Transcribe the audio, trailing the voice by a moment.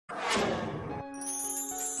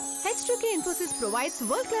H2K Infosys provides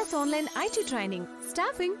world-class online IT training,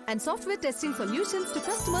 staffing and software testing solutions to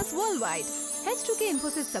customers worldwide. H2K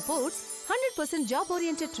Infosys supports 100%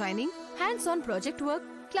 job-oriented training, hands-on project work,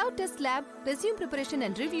 cloud test lab, resume preparation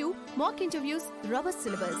and review, mock interviews, robust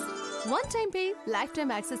syllabus. One-time pay, lifetime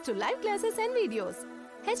access to live classes and videos.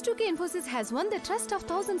 H2K Infosys has won the trust of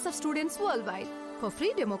thousands of students worldwide. For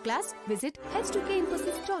free demo class, visit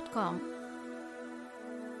h2kinfosys.com.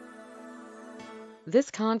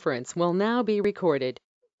 This conference will now be recorded.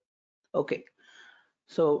 Okay,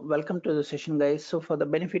 so welcome to the session, guys. So for the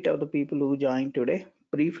benefit of the people who joined today,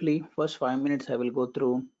 briefly, first 5 minutes I will go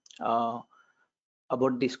through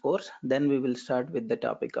about this course. Then we will start with the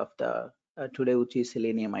topic of the today, which is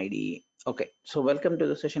Selenium IDE. Okay, so welcome to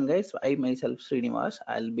the session, guys. I myself, Srinivas,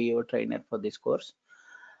 I'll be your trainer for this course.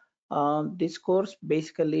 This course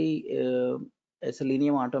basically a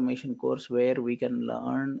Selenium automation course where we can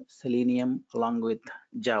learn Selenium along with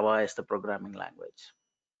Java as the programming language.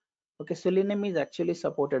 Okay, Selenium is actually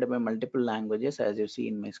supported by multiple languages, as you see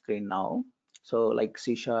in my screen now. So like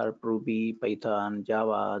C#, Ruby, Python,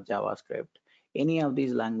 Java, JavaScript, any of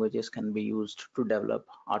these languages can be used to develop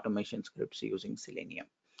automation scripts using Selenium.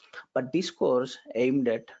 But this course aimed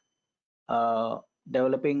at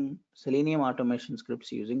developing Selenium automation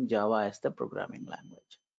scripts using Java as the programming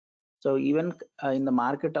language. So even in the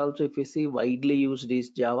market also, if you see widely used is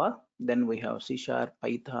Java, then we have C#,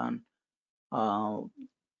 Python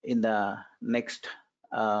in the next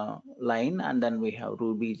line, and then we have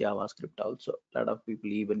Ruby, JavaScript also. A lot of people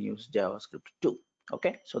even use JavaScript too.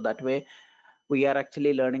 Okay, so that way we are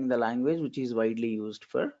actually learning the language which is widely used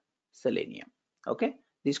for Selenium. Okay,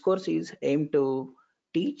 this course is aimed to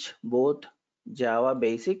teach both Java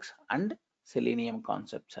basics and Selenium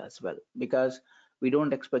concepts as well, because we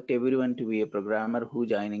don't expect everyone to be a programmer who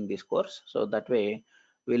joining this course. So that way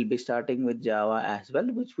we'll be starting with Java as well,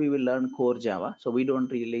 which we will learn core Java. So we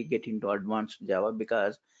don't really get into advanced Java,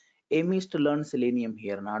 because aim is to learn Selenium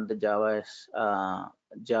here, not the Java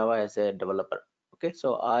as a developer. Okay,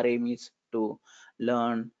 so our aim is to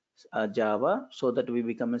learn Java so that we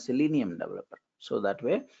become a Selenium developer. So that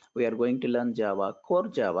way we are going to learn Java, core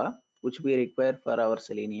Java, which we require for our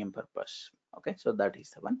Selenium purpose. Okay, so that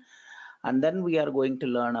is the one. And then we are going to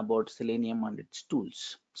learn about Selenium and its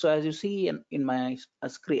tools. So as you see in my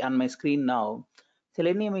screen, on my screen now,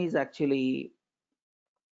 Selenium is actually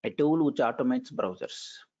a tool which automates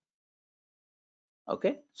browsers.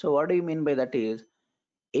 Okay, so what do you mean by that is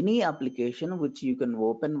any application which you can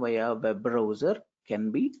open via web browser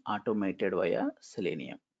can be automated via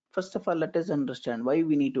Selenium. First of all, let us understand why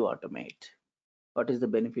we need to automate. What is the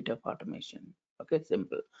benefit of automation? Okay,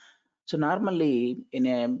 simple. So normally in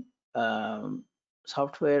a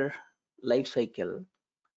software life cycle,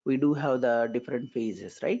 we do have the different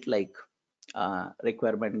phases, right? Like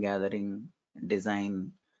requirement gathering,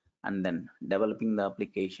 design, and then developing the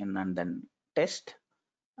application, and then test,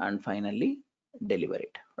 and finally deliver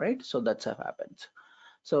it, right? So that's how happens.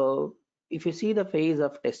 So if you see the phase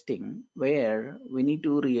of testing, where we need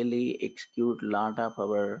to really execute a lot of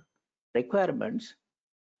our requirements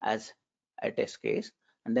as a test case,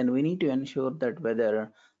 and then we need to ensure that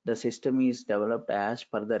whether the system is developed as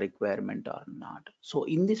per the requirement or not. So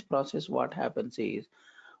in this process, what happens is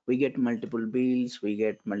we get multiple builds, we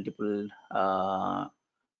get multiple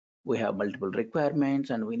we have multiple requirements,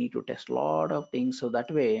 and we need to test a lot of things. So that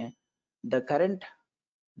way the current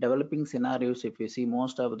developing scenarios, if you see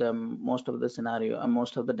most of the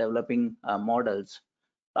developing models,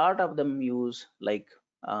 a lot of them use like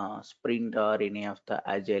sprint or any of the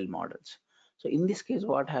agile models. So in this case,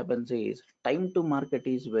 what happens is time to market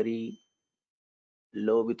is very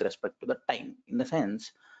low with respect to the time. In the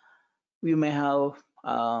sense, we may have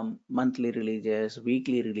monthly releases,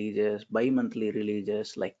 weekly releases, bi-monthly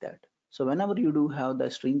releases, like that. So whenever you do have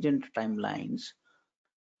the stringent timelines,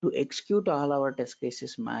 to execute all our test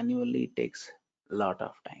cases manually takes a lot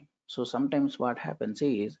of time. So sometimes what happens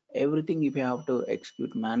is everything, if you have to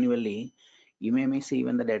execute manually, you may miss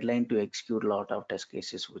even the deadline to execute a lot of test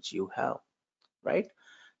cases which you have, right?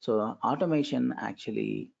 So automation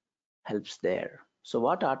actually helps there. So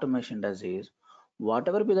what automation does is,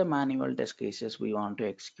 whatever be the manual test cases we want to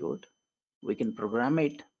execute, we can program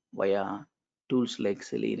it via tools like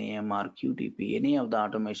Selenium or QTP, any of the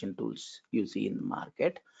automation tools you see in the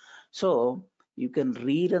market. So you can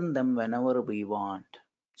rerun them whenever we want.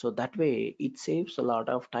 So that way it saves a lot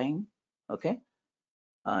of time, okay,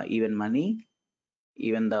 even money,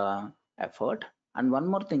 even the effort. And one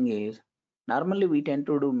more thing is, normally we tend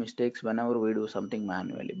to do mistakes whenever we do something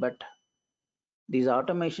manually, but these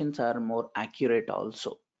automations are more accurate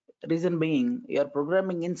also. Reason being, you are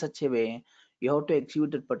programming in such a way You have to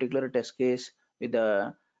execute that particular test case with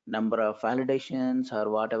the number of validations or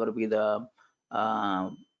whatever be the uh,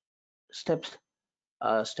 steps,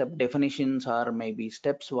 step definitions, or maybe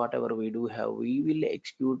steps, whatever we do have, we will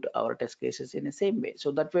execute our test cases in the same way.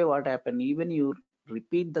 So that way what happen, even you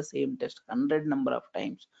repeat the same test 100 number of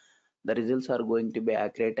times, the results are going to be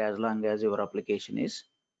accurate as long as your application is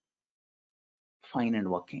fine and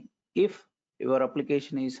working. If your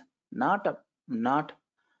application is not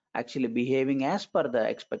actually behaving as per the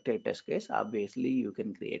expected test case, obviously you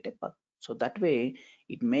can create a bug. So that way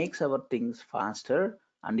it makes our things faster,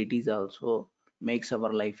 and it is also makes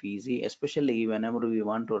our life easy, especially whenever we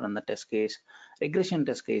want to run the test case, regression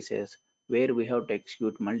test cases, where we have to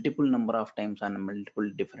execute multiple number of times on multiple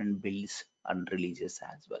different builds and releases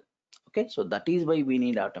as well. Okay, so that is why we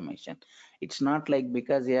need automation. It's not like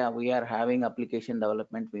because yeah we are having application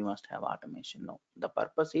development we must have automation. No, the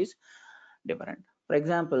purpose is different. For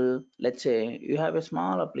example, let's say you have a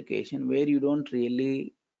small application where you don't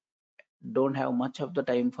have much of the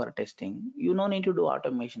time for testing. You no need to do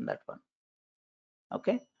automation that one.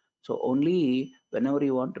 Okay, so only whenever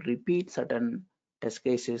you want to repeat certain test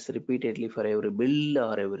cases repeatedly for every build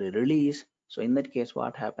or every release, so in that case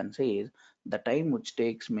what happens is the time which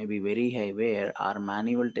takes may be very high, where our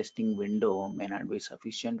manual testing window may not be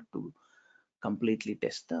sufficient to completely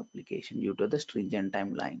test the application due to the stringent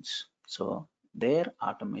timelines. So their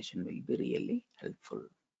automation will be really helpful.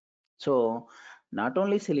 So not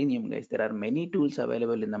only Selenium guys, there are many tools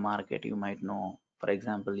available in the market. You might know, for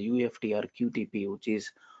example, UFT or QTP,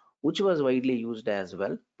 which was widely used as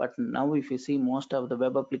well. But now if you see, most of the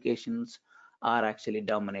web applications are actually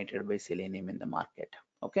dominated by Selenium in the market.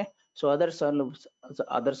 Okay, so others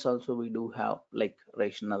also we do have, like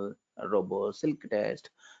Rational, Robo, Silk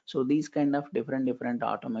Test. So these kind of different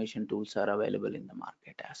automation tools are available in the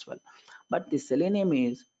market as well. But the Selenium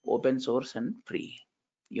is open source and free.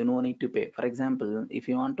 You no need to pay. For example, if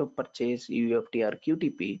you want to purchase UFT or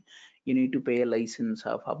QTP, you need to pay a license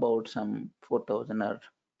of about some 4,000 or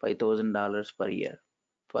 $5,000 per year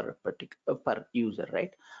for a particular per user,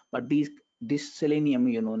 right? But this Selenium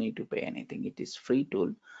you no need to pay anything. It is free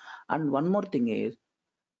tool. And one more thing is,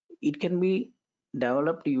 it can be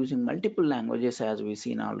developed using multiple languages as we've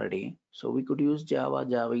seen already. So we could use Java.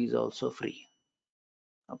 Java is also free.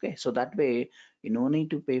 Okay, so that way you no need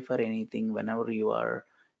to pay for anything whenever you are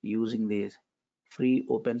using this free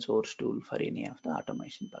open source tool for any of the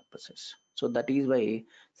automation purposes. So that is why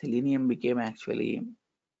Selenium became actually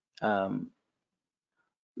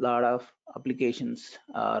lot of applications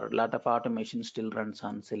or lot of automation still runs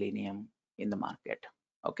on Selenium in the market.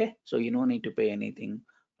 Okay, so you don't need to pay anything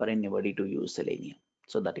for anybody to use Selenium.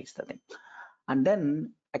 So that is the thing. And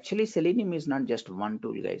then actually Selenium is not just one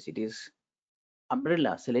tool guys, it is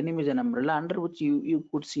umbrella. Selenium is an umbrella under which you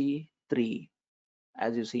could see three,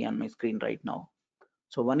 as you see on my screen right now.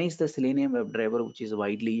 So one is the Selenium WebDriver, which is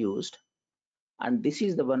widely used, and this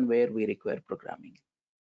is the one where we require programming.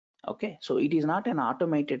 Okay, so it is not an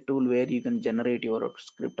automated tool where you can generate your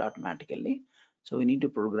script automatically. So we need to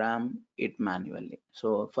program it manually.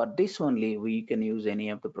 So for this only we can use any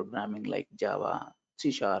of the programming like Java,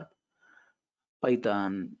 C#,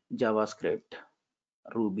 Python, JavaScript,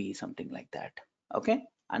 Ruby, something like that. Okay,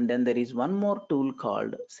 and then there is one more tool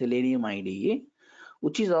called Selenium IDE,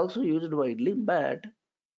 which is also used widely, but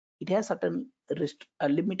it has certain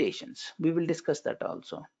limitations. We will discuss that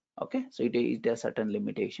also. Okay, so it has certain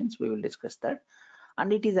limitations. We will discuss that.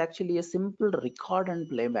 And it is actually a simple record and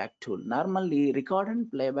playback tool. Normally, record and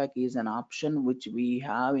playback is an option which we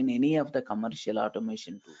have in any of the commercial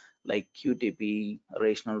automation tools like QTP,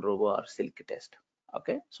 Rational Robo, or Silk Test.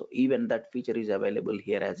 Okay, so even that feature is available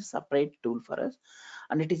here as a separate tool for us,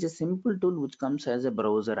 and it is a simple tool which comes as a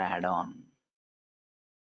browser add-on.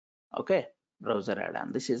 Okay, browser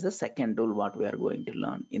add-on. This is the second tool what we are going to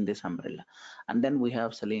learn in this umbrella. And then we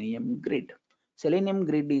have Selenium Grid. Selenium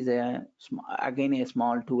Grid is again a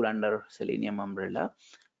small tool under Selenium umbrella,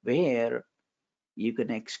 where you can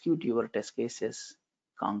execute your test cases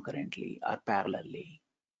concurrently or parallelly.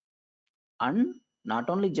 And not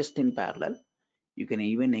only just in parallel, you can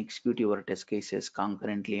even execute your test cases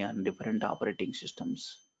concurrently on different operating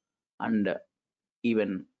systems and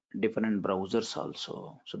even different browsers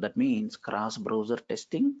also. So that means cross browser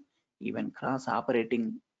testing, even cross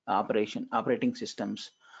operating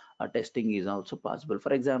systems testing is also possible.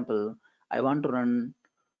 For example, I want to run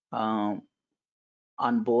on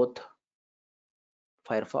both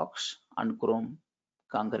Firefox and Chrome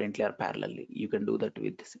concurrently or parallelly. You can do that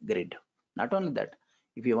with Grid. Not only that,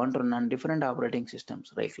 if you want to run on different operating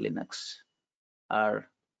systems like Linux or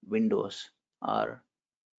Windows or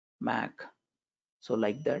Mac, so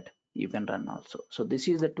like that, you can run also. So this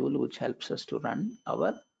is the tool which helps us to run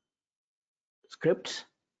our scripts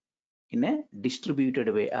in a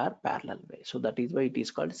distributed way or parallel way. So that is why it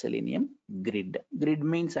is called Selenium Grid. Grid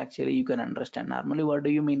means, actually you can understand normally what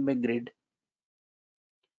do you mean by grid.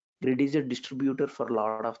 Grid is a distributor for a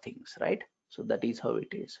lot of things, right? So that is how it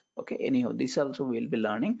is. Okay, anyhow, this also we'll be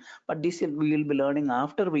learning, but this we will be learning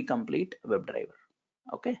after we complete WebDriver.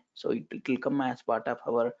 Okay, so it will come as part of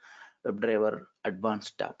our WebDriver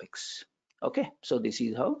advanced topics. Okay, so this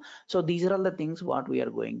is how. So these are all the things what we are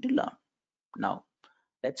going to learn. Now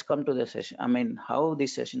let's come to the session. I mean, how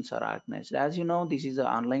these sessions are organized. As you know, this is an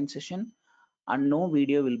online session and no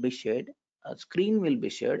video will be shared. A screen will be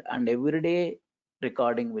shared and every day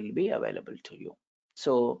recording will be available to you.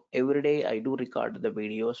 So every day I do record the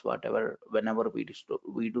videos, whatever, whenever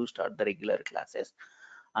we do start the regular classes,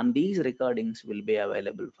 and these recordings will be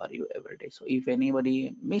available for you every day. So if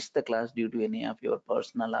anybody missed the class due to any of your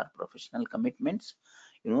personal or professional commitments,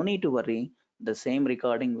 you no need to worry. The same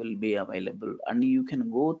recording will be available and you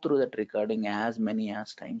can go through that recording as many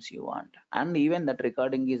as times you want. And even that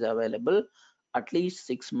recording is available at least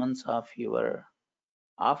 6 months of your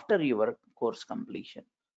after your course completion.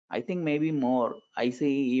 I think maybe more. I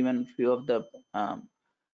see even few of the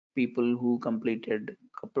people who completed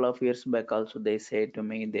couple of years back also, they say to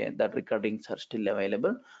me that recordings are still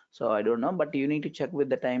available. So I don't know, but you need to check with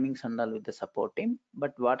the timings and all with the support team.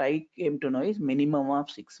 But what I came to know is minimum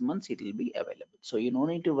of 6 months it will be available, so you no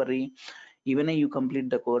need to worry. Even if you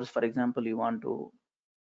complete the course, for example, you want to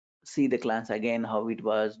see the class again how it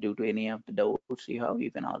was due to any of the doubts you have,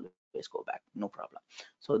 you can always go back, no problem.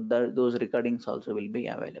 So those recordings also will be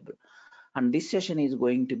available. And this session is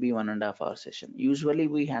going to be 1.5 hour session. Usually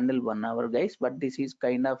we handle 1 hour, guys, but this is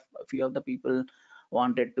kind of a few of the people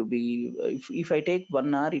wanted to be, if I take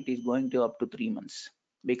 1 hour, it is going to up to 3 months,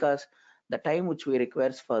 because the time which we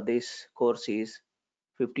requires for this course is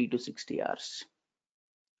 50 to 60 hours.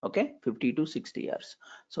 Okay, 50 to 60 hours.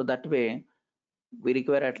 So that way we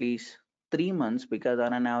require at least 3 months, because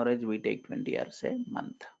on an average we take 20 hours a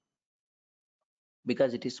month,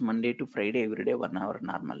 because it is Monday to Friday every day 1 hour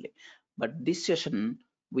normally. But this session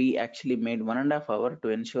we actually made 1.5 hour to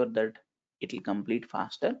ensure that it will complete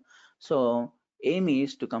faster. So aim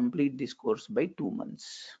is to complete this course by 2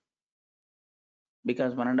 months,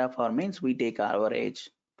 because 1.5 hour means we take our age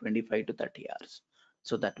 25 to 30 hours.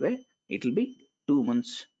 So that way it will be 2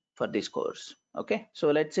 months for this course. Okay,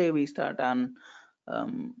 so let's say we start on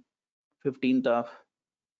 15th of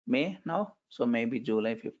May now, so maybe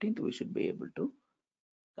July 15th we should be able to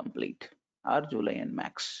complete, or July and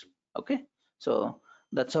max. Okay, so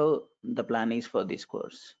that's how the plan is for this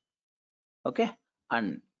course. Okay,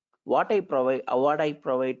 and what I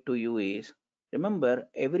provide to you is, remember,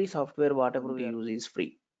 every software whatever we use is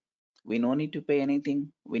free. We no need to pay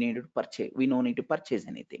anything. We no need to purchase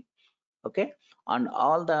anything. Okay, and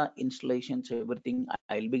all the installations, everything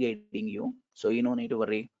I'll be guiding you, so you no need to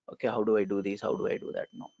worry. Okay, how do I do this, how do I do that?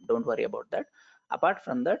 No, don't worry about that. Apart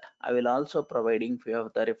from that, I will also providing few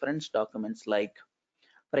of the reference documents, like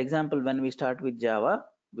for example, when we start with Java,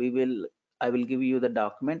 I will give you the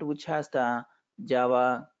document which has the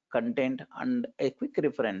Java content and a quick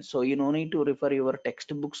reference, so you no need to refer your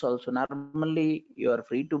textbooks also. Normally you are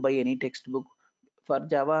free to buy any textbook for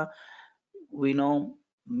Java. We know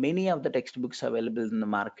many of the textbooks available in the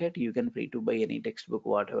market. You can free to buy any textbook,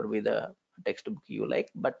 whatever with the textbook you like,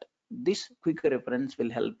 but this quick reference will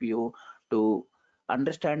help you to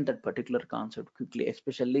understand that particular concept quickly,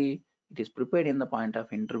 especially it is prepared in the point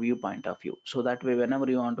of interview point of view. So that way whenever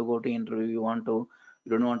you want to go to interview, you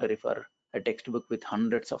don't want to refer a textbook with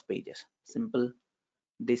hundreds of pages. Simple,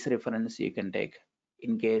 this reference you can take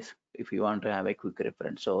in case if you want to have a quick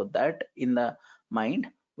reference. So that in the mind,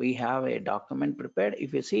 we have a document prepared.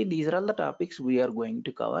 If you see, these are all the topics we are going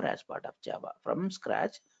to cover as part of Java from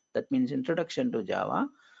scratch. That means introduction to Java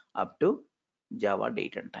up to Java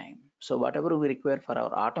date and time. So whatever we require for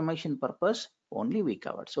our automation purpose, only we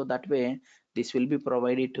covered. So that way this will be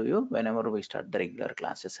provided to you whenever we start the regular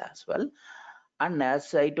classes as well. And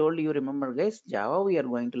as I told you, remember guys, Java we are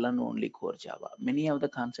going to learn only core Java. Many of the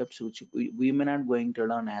concepts which we may not going to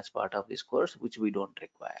learn as part of this course, which we don't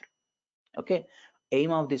require. Okay,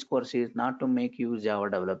 aim of this course is not to make you Java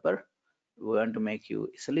developer. We want to make you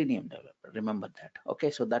Selenium developer. Remember that. Okay,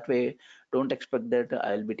 so that way don't expect that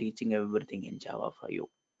I'll be teaching everything in Java for you.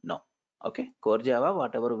 No. Okay, core Java,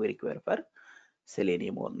 whatever we require for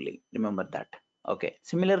Selenium only. Remember that. Okay,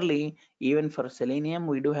 similarly, even for Selenium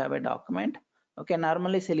we do have a document. Okay,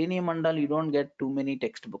 normally Selenium and all you don't get too many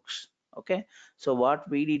textbooks. Okay, so what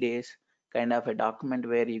we did is kind of a document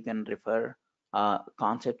where you can refer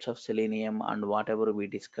concepts of Selenium and whatever we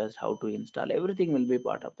discussed, how to install, everything will be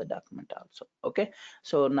part of the document also. Okay,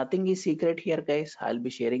 so nothing is secret here, guys. I'll be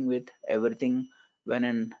sharing with everything when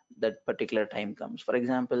and that particular time comes. For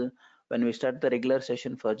example, when we start the regular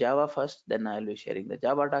session for Java first, then I'll be sharing the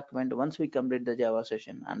Java document. Once we complete the Java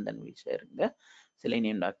session, and then we share the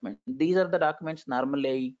Selenium document. These are the documents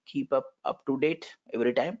normally I keep up to date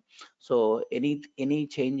every time. So any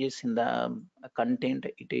changes in the content,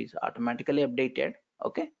 it is automatically updated.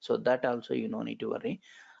 Okay, so that also you no need to worry.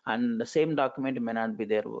 And the same document may not be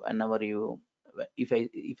there whenever you, if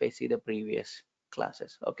I see the previous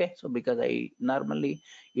classes. Okay, so because I normally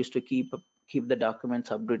used to keep the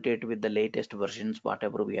documents updated with the latest versions,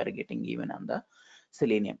 whatever we are getting even on the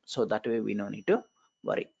Selenium. So that way we no need to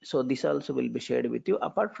worry. So this also will be shared with you.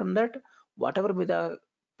 Apart from that, whatever be the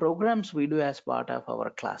programs we do as part of our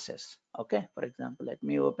classes. Okay, for example, let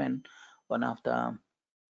me open one of the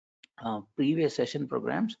previous session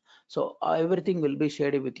programs. So everything will be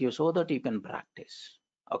shared with you so that you can practice.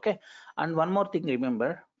 Okay, and one more thing,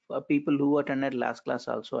 remember, for people who attended last class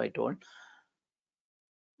also, I told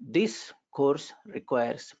this course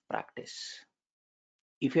requires practice.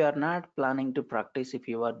 If you are not planning to practice, if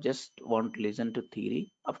you are just want to listen to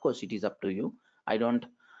theory, of course it is up to you. I don't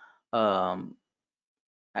um,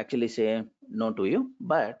 actually say no to you,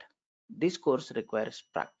 but this course requires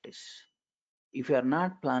practice. If you are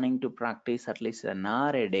not planning to practice at least an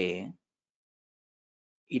hour a day,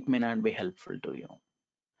 it may not be helpful to you.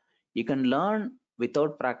 You can learn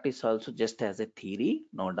without practice also, just as a theory,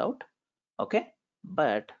 no doubt. Okay,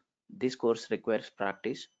 but this course requires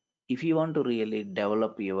practice. If you want to really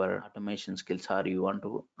develop your automation skills, or you want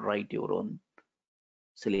to write your own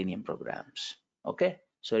Selenium programs. Okay,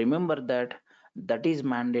 so remember that that is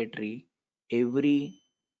mandatory. Every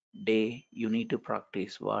day you need to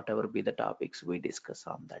practice whatever be the topics we discuss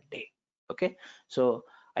on that day. Okay, so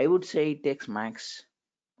I would say it takes max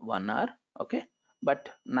 1 hour. Okay, but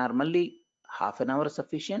normally half an hour is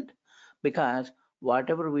sufficient, because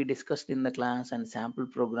whatever we discussed in the class and sample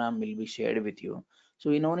program will be shared with you. So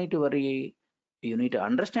you no need to worry. You need to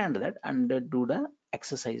understand that and do the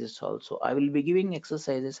exercises also. I will be giving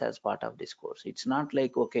exercises as part of this course. It's not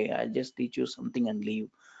like, okay, I'll just teach you something and leave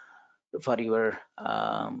for your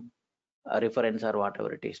reference or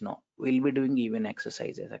whatever it is. No, we'll be doing even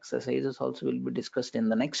exercises also will be discussed in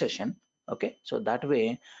the next session. Okay, so that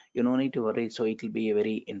way you no need to worry. So it will be a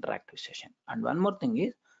very interactive session. And one more thing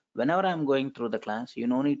is, whenever I'm going through the class, you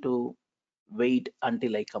no need to wait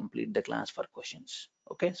until I complete the class for questions.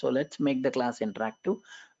 Okay, so let's make the class interactive.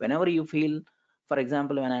 Whenever you feel, for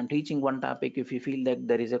example, when I'm teaching one topic, if you feel that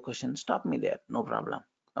there is a question, stop me there, no problem.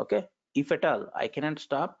 Okay, if at all I cannot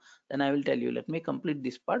stop, then I will tell you, let me complete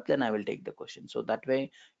this part, then I will take the question. So that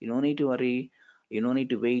way you don't need to worry, you don't need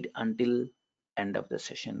to wait until end of the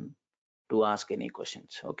session to ask any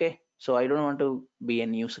questions. Okay, so I don't want to be a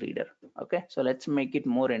news reader. Okay, so let's make it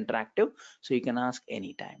more interactive, so you can ask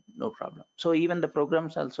anytime, no problem. So even the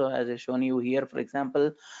programs also, as I shown you here, for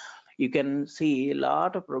example, you can see a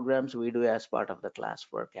lot of programs we do as part of the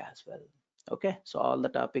classwork as well. Okay, so all the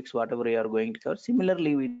topics whatever we are going to cover,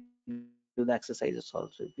 similarly we do the exercises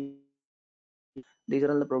also. If you see, these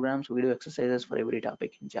are all the programs we do exercises for every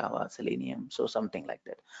topic in Java, Selenium, so something like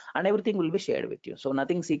that, and everything will be shared with you. So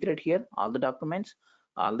nothing secret here. All the documents,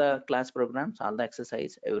 all the class programs, all the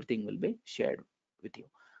exercise, everything will be shared with you.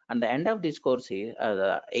 And the end of this course is,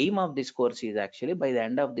 the aim of this course is actually, by the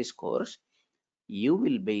end of this course you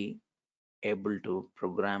will be able to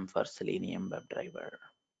program for Selenium WebDriver.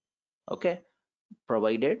 Okay,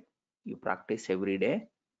 provided you practice every day,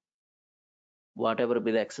 whatever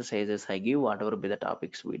be the exercises I give, whatever be the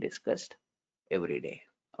topics we discussed every day.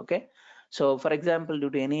 Okay, so for example, due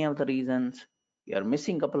to any of the reasons you are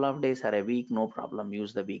missing couple of days or a week, no problem,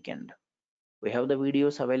 use the weekend. We have the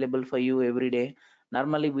videos available for you every day.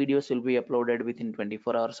 Normally videos will be uploaded within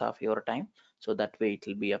 24 hours of your time, so that way it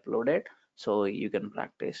will be uploaded, so you can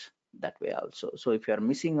practice that way also. So if you are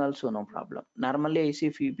missing also, no problem. Normally I see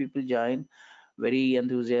few people join very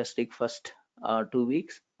enthusiastic first 2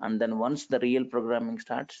 weeks, and then once the real programming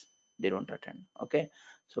starts, they don't attend. Okay,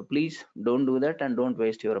 so please don't do that, and don't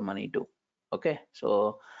waste your money too. Okay,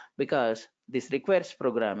 so because this requires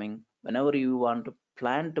programming, whenever you want to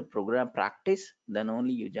plan to program practice, then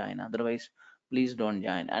only you join, otherwise please don't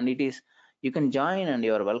join. And it is, you can join and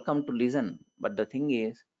you are welcome to listen, but the thing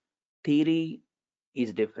is, theory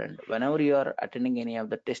is different. Whenever you are attending any of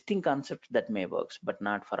the testing concepts, that may works, but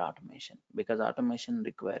not for automation, because automation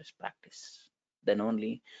requires practice. Then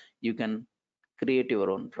only you can create your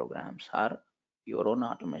own programs or your own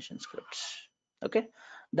automation scripts. Okay,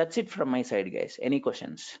 that's it from my side, guys. Any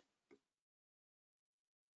questions?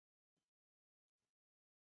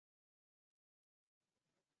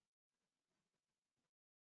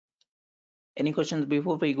 Any questions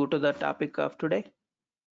before we go to the topic of today?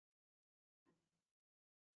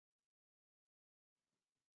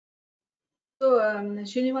 So,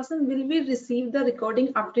 Srinivasan, will we receive the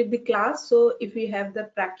recording after the class? So, if we have the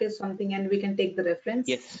practice something and we can take the reference?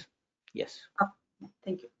 Yes. Yes.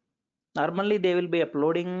 Thank you. Normally they will be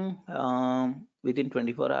uploading within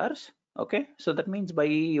 24 hours. Okay. So that means by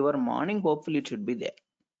your morning, hopefully it should be there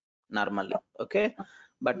normally. Okay.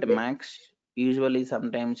 But max, usually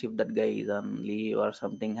sometimes if that guy is on leave or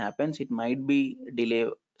something happens, it might be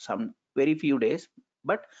delay some very few days,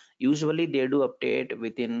 but usually they do update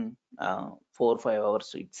within 4 or 5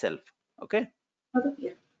 hours itself. Okay. Okay.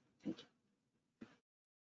 Yeah. Thank you.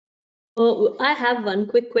 I have one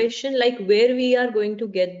quick question, like where we are going to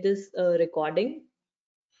get this recording?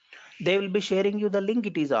 They will be sharing you the link.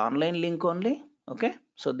 It is online link only. Okay.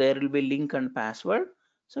 So there will be link and password.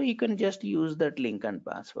 So you can just use that link and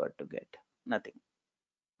password to get nothing.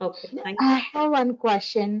 Okay, thank I have one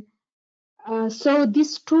question. So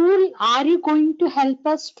this tool, are you going to help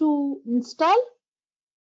us to install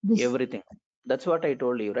this? Everything. That's what I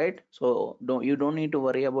told you, right? So you don't need to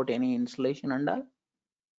worry about any installation and all.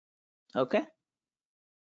 Okay.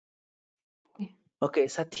 Okay,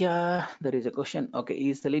 Satya, there is a question. Okay,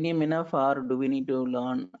 is Selenium enough or do we need to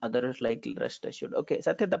learn others like rest assured? Okay,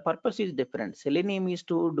 Satya, the purpose is different. Selenium is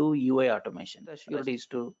to do UI automation. Rest assured is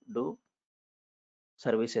to do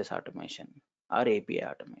services automation or API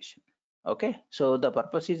automation. Okay, so the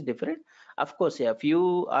purpose is different. Of course, yeah,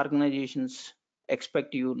 few organizations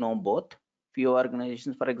expect you know both. Few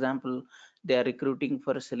organizations, for example, they are recruiting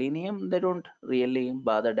for Selenium, they don't really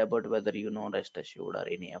bothered about whether you know rest assured or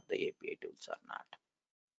any of the API tools or not.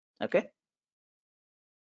 Okay.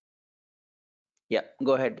 Yeah,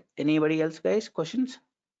 go ahead. Anybody else, guys? Questions?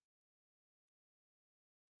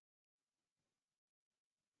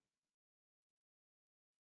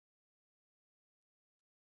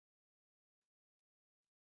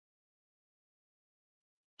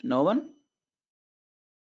 No one?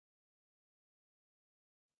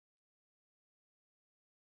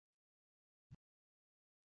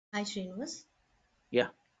 Hi, Srinivas. Yeah.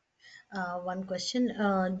 One question.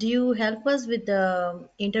 Do you help us with the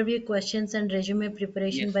interview questions and resume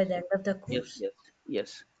preparation Yes. by the end of the Yes. course? Yes.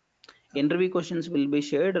 Yes. Interview questions will be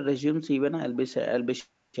shared. Resumes even I'll be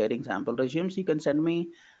sharing sample resumes. You can send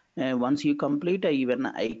me once you complete.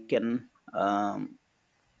 I can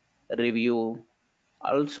review.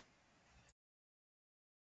 Also,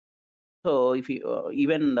 if you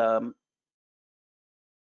even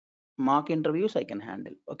mock interviews I can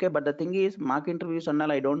handle. Okay, but the thing is, mock interviews and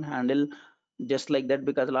all I don't handle just like that,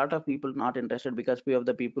 because a lot of people not interested, because few of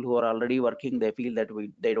the people who are already working, they feel that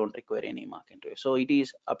they don't require any mock interview. So it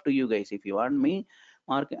is up to you guys. If you want me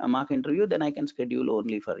mock interview, then I can schedule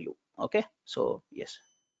only for you. Okay, so yes.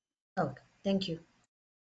 Okay, thank you.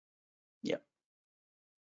 Yeah.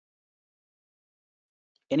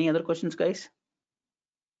 Any other questions, guys?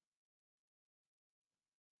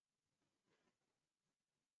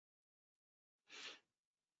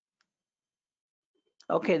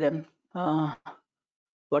 Okay, then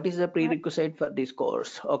what is the prerequisite for this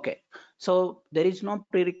course? Okay, so there is no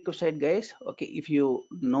prerequisite, guys. Okay, if you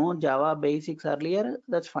know Java basics earlier,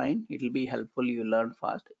 that's fine. It will be helpful. You learn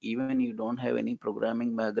fast. Even you don't have any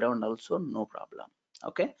programming background, also no problem.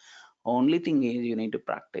 Okay, only thing is you need to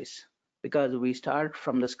practice, because we start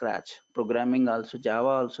from the scratch. Programming also, Java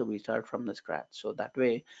also, we start from the scratch. So that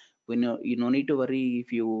way, we know you no need to worry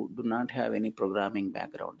if you do not have any programming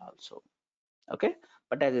background also. Okay,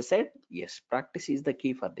 but as I said, yes, practice is the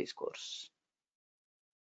key for this course.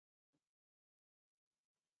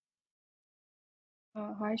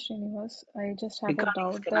 Hi Srinivas, I just have a Recordings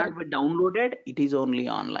doubt that cannot be downloaded. It is only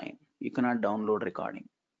online. You cannot download recording.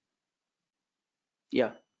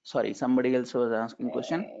 Yeah, sorry, somebody else was asking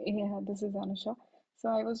question. yeah, this is Anusha. So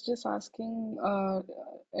I was just asking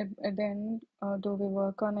at the end, do we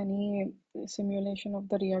work on any simulation of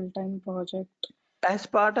the real-time project? As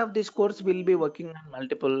part of this course, we'll be working on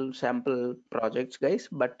multiple sample projects, guys,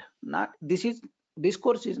 but not this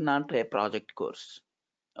course is not a project course.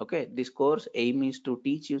 Okay, this course aim is to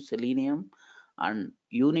teach you Selenium, and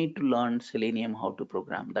you need to learn Selenium how to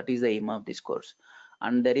program. That is the aim of this course.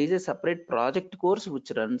 And there is a separate project course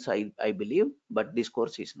which runs, I believe, but this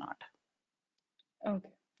course is not.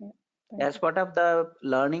 Okay, yeah, thank As you. part of the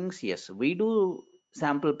learnings, yes, we do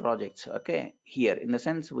sample projects. Okay, here in the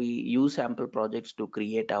sense we use sample projects to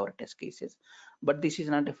create our test cases, but this is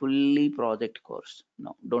not a fully project course.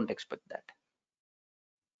 No, don't expect that.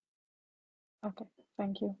 Okay,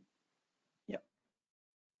 thank you. Yeah.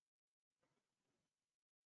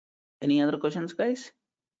 Any other questions, guys?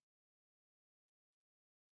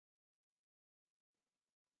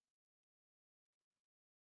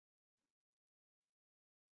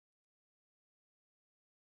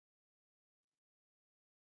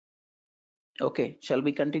 Okay, shall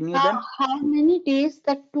we continue then? How many days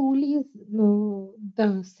that tool is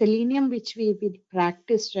the Selenium which we will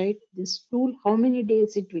practice, right? This tool, how many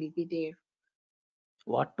days it will be there?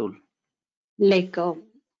 What tool? Like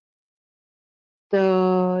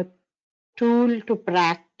the tool to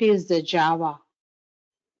practice the Java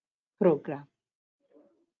program.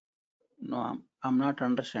 No, I'm not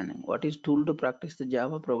understanding. What is tool to practice the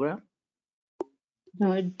Java program?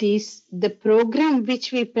 The program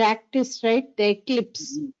which we practice, right? The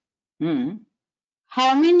Eclipse. Hmm.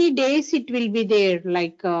 How many days it will be there?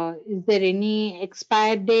 Like, is there any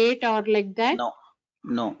expired date or like that?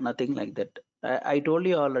 No, nothing like that. I told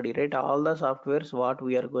you already, right? All the softwares what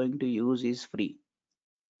we are going to use is free.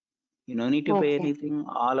 You don't need to pay Okay. anything.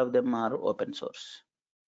 All of them are open source.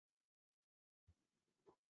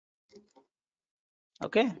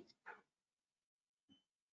 Okay.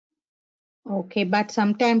 Okay, but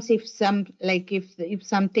sometimes if if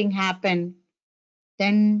something happen,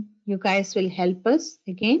 then you guys will help us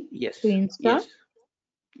again Yes. to install. Yes.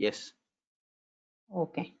 Yes.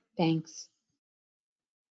 Okay, thanks.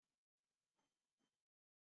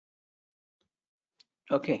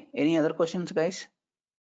 Okay. Any other questions, guys?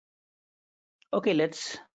 Okay,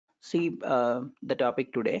 let's see the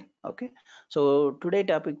topic today. Okay. So today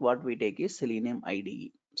topic what we take is Selenium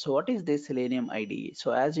IDE. So what is this Selenium IDE?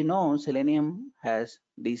 So as you know, Selenium has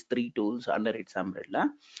these three tools under its umbrella.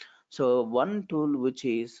 So one tool which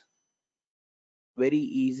is very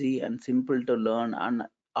easy and simple to learn and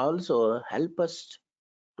also help us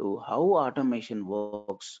to how automation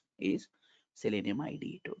works is Selenium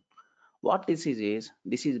IDE tool. What this is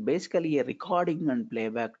basically a recording and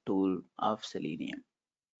playback tool of Selenium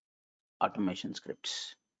automation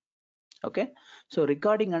scripts. Okay, so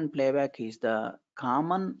recording and playback is the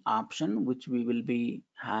common option which we will be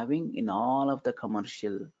having in all of the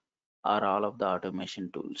commercial or all of the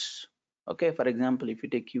automation tools. Okay, for example, if you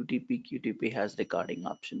take QTP has recording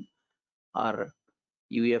option, or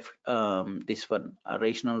UF, this one, a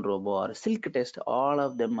rational robo or silk test, all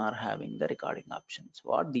of them are having the recording options.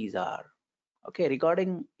 What these are? Okay,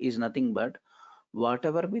 recording is nothing but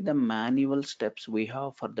whatever be the manual steps we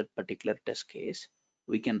have for that particular test case,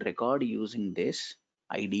 we can record using this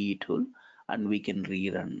IDE tool and we can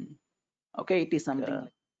rerun. Okay, it is something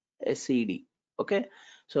like a CD. Okay,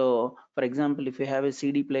 so for example, if you have a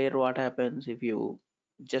CD player, what happens if you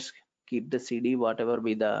just keep the CD, whatever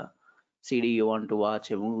be the CD you want to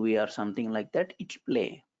watch a movie or something like that, it will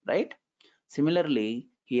play, right? Similarly,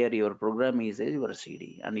 here your program is your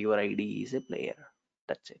CD and your IDE is a player.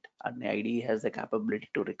 That's it. And the IDE has the capability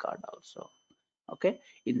to record also. Okay,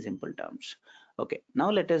 in simple terms. Okay, now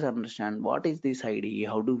let us understand what is this IDE,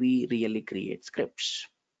 how do we really create scripts.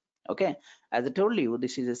 Okay, as I told you,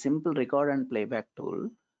 this is a simple record and playback tool.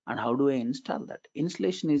 And how do I install that?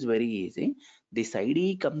 Installation is very easy. This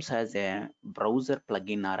IDE comes as a browser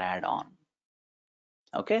plugin or add-on.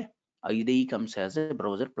 Okay, IDE comes as a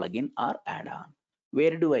browser plugin or add-on.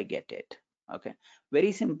 Where do I get it? Okay,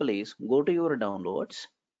 very simple is go to your downloads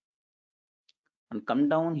and come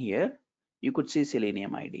down here. You could see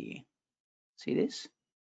Selenium IDE. See this?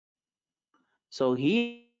 So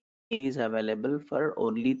here IDE is available for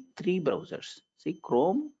only three browsers. See,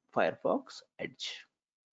 Chrome, Firefox, Edge.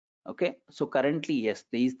 Okay, so currently yes,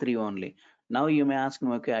 these three only. Now you may ask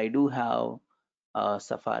me, okay, I do have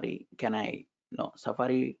Safari. Can I? No,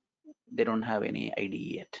 Safari, they don't have any IDE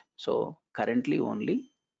yet. So currently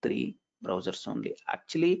only three browsers only.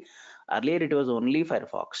 Actually, earlier it was only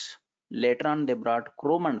Firefox. Later on they brought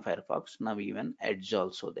Chrome and Firefox. Now even Edge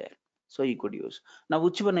also there. So you could use. Now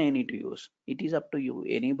which one I need to use? It is up to you.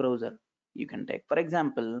 Any browser you can take. For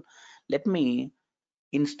example, let me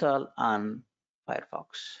install on Firefox.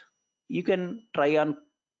 You can try on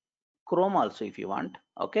Chrome also if you want.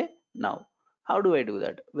 Okay, now how do I do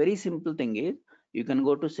that? Very simple thing is you can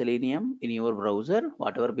go to Selenium in your browser,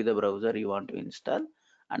 whatever be the browser you want to install,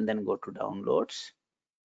 and then go to downloads.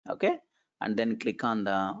 Okay, and then click on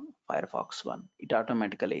the Firefox one. It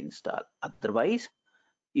automatically install. Otherwise,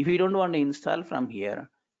 if you don't want to install from here,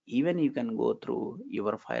 even you can go through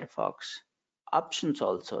your Firefox options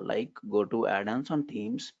also, like go to add-ons on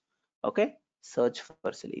themes. Okay, search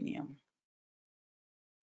for Selenium.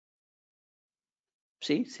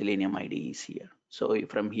 See, Selenium IDE is here. So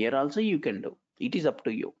from here also you can do. It is up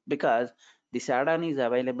to you because this add-on is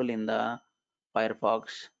available in the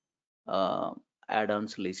Firefox uh,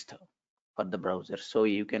 add-ons list for the browser. So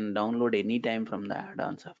you can download anytime from the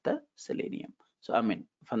add-ons of the Selenium. So I mean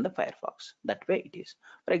from the Firefox. That way it is.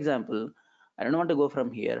 For example, I don't want to go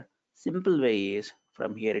from here. Simple way is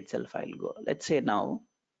from here itself I'll go. Let's say now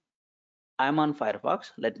I'm on Firefox.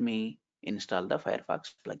 Let me install the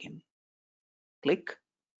Firefox plugin. click.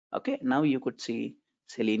 Okay, now you could see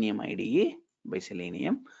Selenium IDE by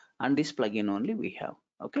Selenium, and this plugin only we have.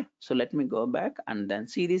 Okay, so let me go back and then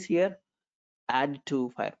see this here, add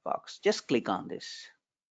to Firefox. Just click on this,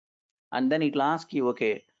 and then it will ask you,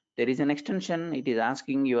 okay, there is an extension, it is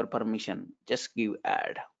asking your permission, just give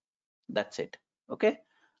add. That's it. Okay,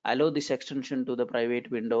 allow this extension to the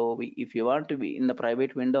private window. If you want to be in the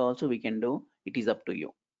private window also, we can do. It is up to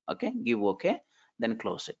you. Okay, give okay, then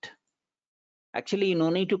close it. Actually, you no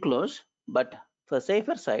need to close, but for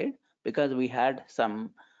safer side, because we had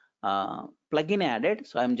some plugin added,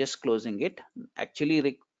 so I'm just closing it.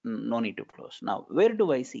 Actually, no need to close. Now, where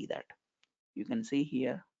do I see that? You can see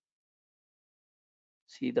here,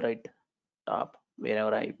 see the right top,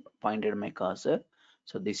 wherever I pointed my cursor.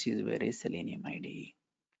 So this is where is Selenium IDE.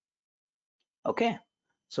 Okay,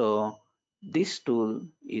 so this tool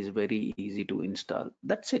is very easy to install.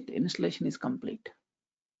 That's it, installation is complete.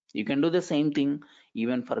 You can do the same thing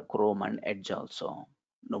even for Chrome and Edge also,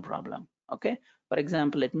 no problem. Okay, for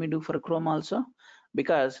example, let me do for Chrome also,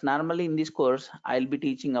 because normally in this course I'll be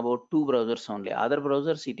teaching about 2 browsers only. Other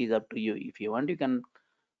browsers, it is up to you. If you want, you can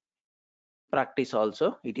practice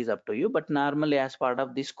also, it is up to you, but normally as part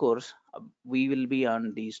of this course we will be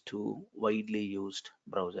on these 2 widely used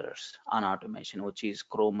browsers on automation, which is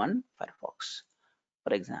Chrome and Firefox.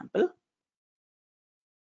 For example,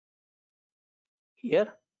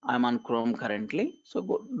 here I'm on Chrome currently, so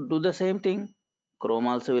go do the same thing. Chrome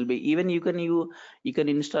also will be, even you can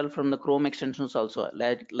install from the Chrome extensions also,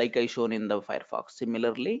 like I shown in the Firefox.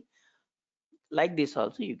 Similarly, like this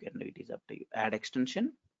also you can do, it is up to you. Add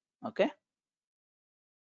extension. Okay,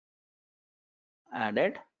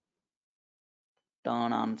 added,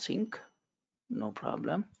 turn on sync, no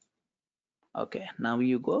problem. Okay, now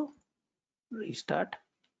you go restart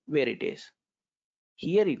where it is.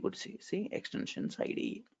 Here you could see extensions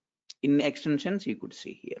IDE. In extensions you could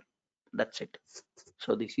see here. That's it.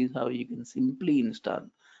 So this is how you can simply install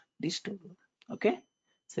this tool. Okay,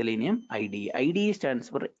 Selenium IDE. IDE stands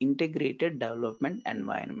for Integrated Development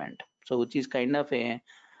Environment. So which is kind of a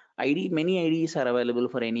IDE. Many IDEs are available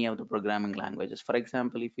for any of the programming languages. For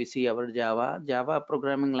example, if we see our Java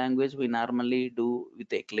programming language, we normally do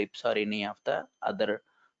with Eclipse or any of the other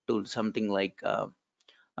tools, something like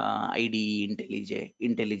IDE,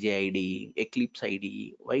 IntelliJ IDE, Eclipse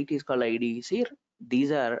IDE. Why it is called IDEs here?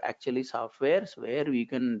 These are actually softwares where you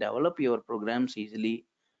can develop your programs easily,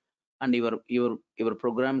 and your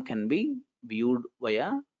program can be viewed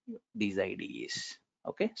via these IDEs.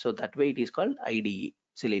 Okay, so that way it is called IDE,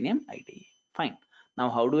 Selenium IDE. Fine.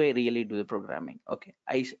 Now, how do I really do the programming? Okay,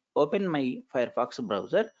 I open my Firefox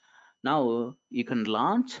browser. Now you can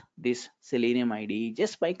launch this Selenium IDE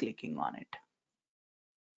just by clicking on it.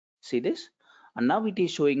 See this, and now it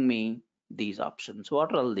is showing me these options.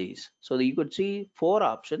 What are all these? So you could see 4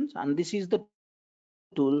 options, and this is the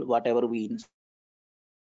tool whatever we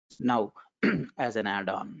now as an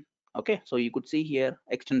add-on. Okay, so you could see here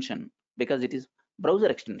extension, because it is browser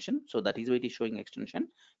extension, so that is why it is showing extension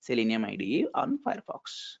Selenium IDE on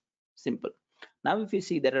Firefox. Simple. Now if you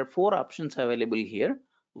see, there are 4 options available here.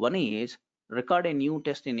 One is record a new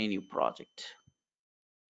test in a new project.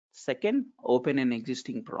 Second, open an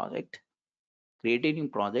existing project, create a new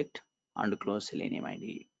project, and close Selenium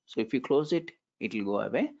IDE. So if you close it, it will go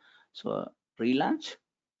away. So relaunch.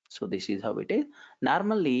 So this is how it is.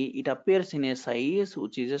 Normally it appears in a size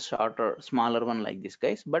which is a shorter, smaller one like this,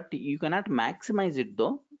 guys, but you cannot maximize it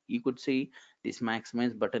though. You could see this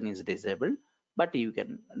maximize button is disabled, but you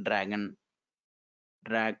can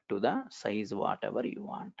drag to the size whatever you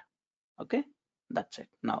want. Okay, that's it.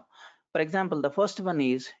 Now, for example, the first one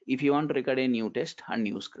is if you want to record a new test and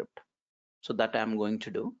new script. So that I'm going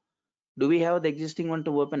to do. Do we have the existing one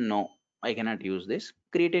to open? No, I cannot use this.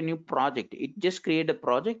 Create a new project. It just create a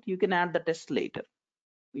project. You can add the test later.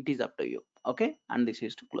 It is up to you. Okay, and this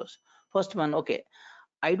is to close. First one, okay,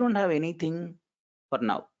 I don't have anything for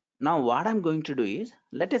now. Now what I'm going to do is,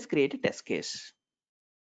 let us create a test case,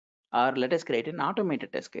 or let us create an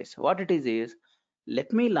automated test case. What it is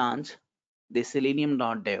let me launch the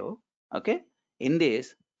selenium.dev. Okay, in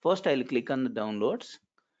this, first I'll click on the downloads,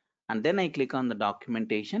 and then I click on the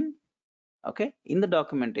documentation. Okay, in the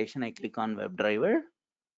documentation I click on WebDriver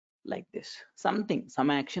like this, some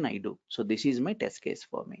action I do. So this is my test case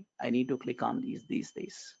for me. I need to click on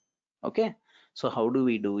these. Okay, so how do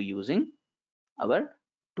we do using our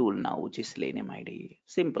tool now, which is Selenium IDE?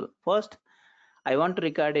 Simple. First, I want to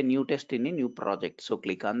record a new test in a new project, so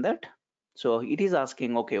click on that. So it is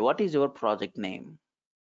asking, okay, what is your project name?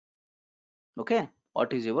 Okay,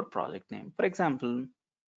 what is your project name? For example,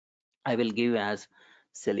 I will give as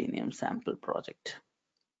Selenium sample project.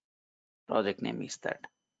 project name is that.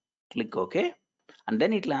 Click OK, and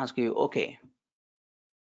then it will ask you, okay,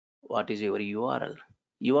 what is your URL?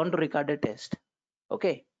 You want to record a test?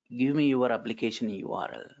 Okay, give me your application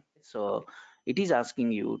URL. So it is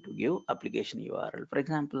asking you to give application URL. For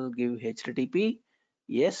example, give HTTP,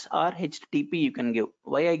 yes, or HTTP you can give.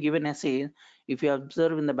 Why I give an essay? If you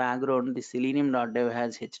observe in the background, the Selenium.dev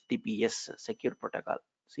has HTTPS secure protocol.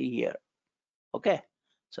 See here. Okay,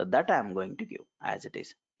 so that I am going to give as it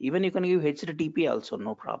is. Even you can give HTTP also,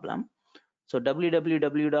 no problem. So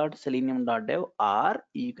www.selenium.dev, or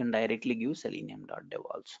you can directly give selenium.dev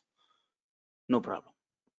also, no problem.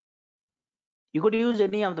 You could use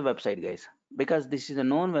any of the website, guys, because this is a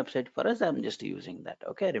known website for us. I'm just using that.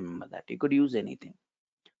 Okay, remember that you could use anything.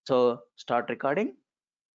 So start recording.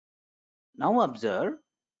 Now observe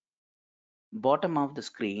bottom of the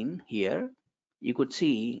screen here, you could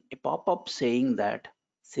see a pop-up saying that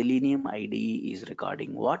Selenium IDE is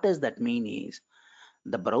recording. What does that mean is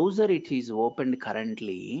the browser it is opened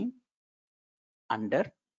currently under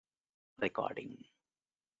recording.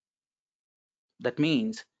 That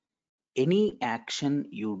means any action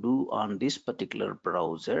you do on this particular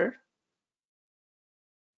browser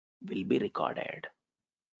will be recorded.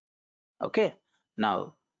 Okay,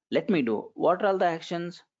 now let me do what are all the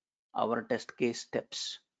actions, our test case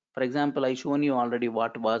steps. For example, I shown you already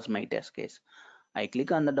what was my test case. I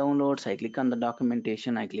click on the downloads, I click on the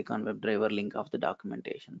documentation, I click on WebDriver link of the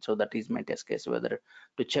documentation. So that is my test case, whether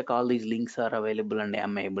to check all these links are available and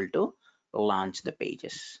am able to launch the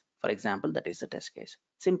pages. For example, that is the test case.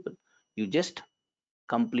 Simple. You just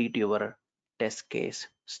complete your test case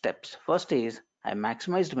steps. First is I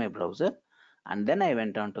maximized my browser and then I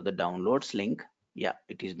went on to the downloads link. Yeah,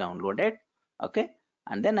 it is downloaded. Okay.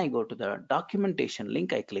 And then I go to the documentation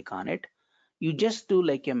link. I click on it. You just do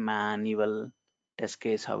like a manual test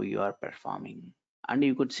case how you are performing. And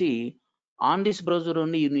you could see on this browser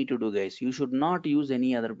only you need to do, guys. You should not use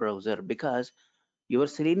any other browser because your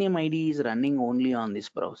Selenium IDE is running only on this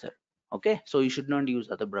browser. Okay, so you should not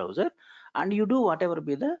use other browser, and you do whatever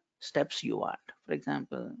be the steps you want. For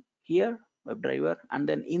example, here WebDriver, and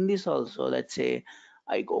then in this also, let's say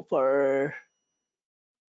I go for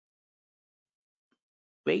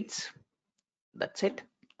weights. That's it.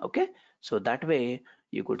 Okay, so that way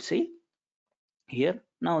you could see here.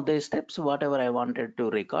 Now the steps whatever I wanted to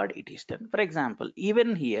record, it is done. For example,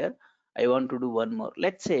 even here I want to do one more.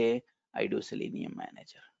 Let's say I do Selenium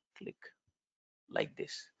Manager. Click like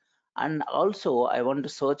this, and also I want to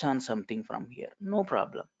search on something from here, no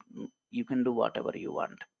problem. You can do whatever you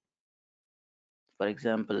want. For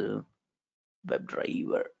example,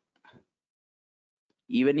 WebDriver,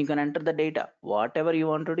 even you can enter the data, whatever you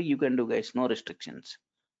want to do you can do, guys, no restrictions.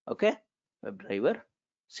 Okay, WebDriver,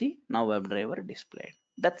 see now WebDriver displayed.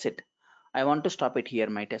 That's it. I want to stop it here,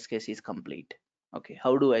 my test case is complete. Okay,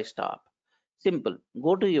 how do I stop? Simple,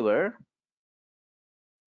 go to your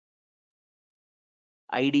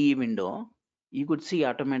IDE window, you could see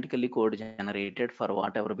automatically code generated for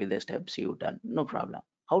whatever be the steps you've done, no problem.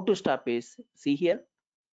 How to stop is, see here,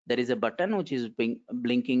 there is a button which is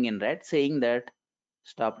blinking in red saying that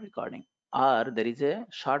stop recording, or there is a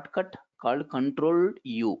shortcut called Control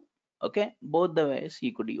U. Okay, both the ways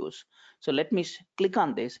you could use. So let me click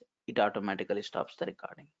on this, it automatically stops the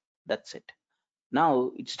recording. That's it.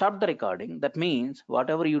 Now it stopped the recording. That means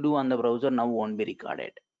whatever you do on the browser now won't be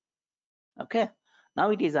recorded. Okay,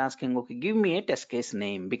 now it is asking, okay, give me a test case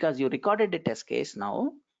name, because you recorded a test case.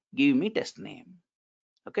 Now give me test name.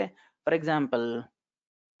 Okay, for example,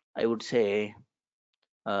 I would say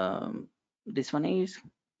this one is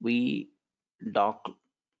we doc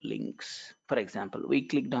links. For example, we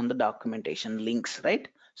clicked on the documentation links, right?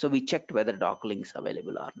 So we checked whether doc links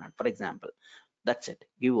available or not, for example. That's it.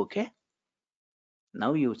 Give okay.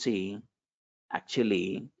 Now you see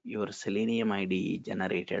actually your Selenium IDE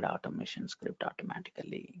generated automation script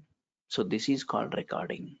automatically. So this is called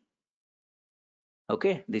recording.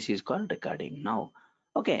 Okay, this is called recording. Now,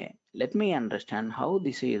 okay, let me understand how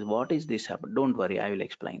this is, what is this? Don't worry, I will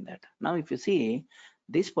explain that. Now, if you see,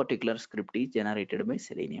 this particular script is generated by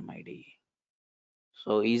Selenium IDE.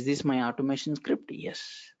 So is this my automation script? Yes.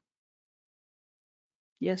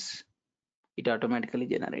 Yes, it automatically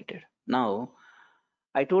generated. Now,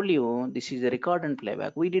 I told you this is a record and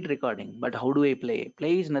playback. We did recording, but how do I play?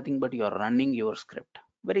 Play is nothing but you are running your script.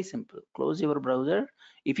 Very simple. Close your browser.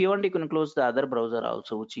 If you want, you can close the other browser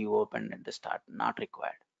also, which you opened at the start. Not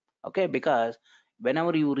required. Okay, because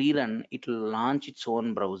whenever you rerun, it will launch its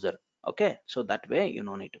own browser. Okay, so that way you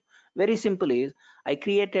don't need to. Very simple is I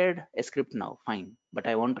created a script now, fine, but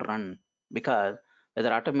I want to run because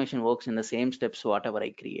whether automation works in the same steps whatever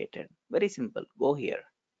I created. Very simple. Go here.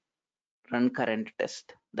 run current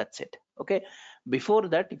test. That's it. Okay. Before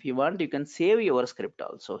that, if you want, you can save your script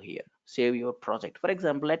also here. Save your project. For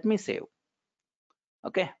example, let me save.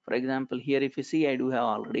 Okay. For example, here if you see, I do have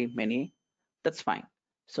already many. That's fine.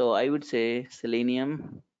 So I would say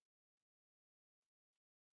Selenium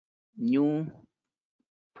new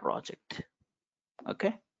project.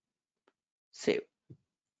 Okay. Save.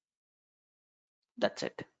 That's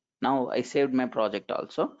it. Now I saved my project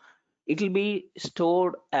also. It will be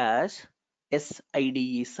stored as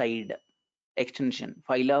SIDE side extension.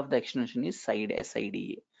 File of the extension is side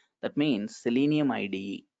SIDE. That means Selenium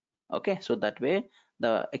IDE. Okay, so that way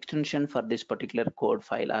the extension for this particular code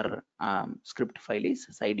file or script file is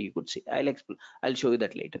side. You could see. I'll show you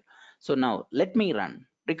that later. So now let me run.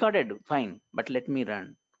 Recorded fine, but let me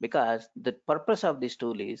run, because the purpose of this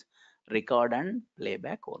tool is record and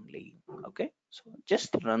playback only. Okay, so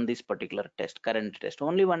just run this particular test, current test.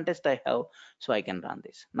 Only one test I have, so I can run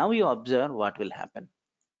this. Now you observe what will happen.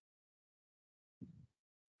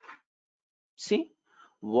 See,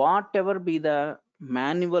 whatever be the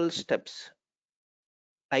manual steps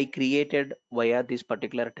I created via this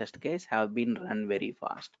particular test case have been run very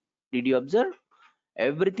fast. Did you observe?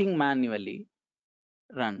 Everything manually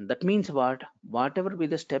run. That means what? Whatever be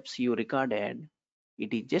the steps you recorded,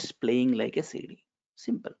 it is just playing like a CD.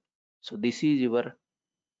 Simple. So this is your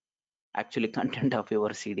actually content of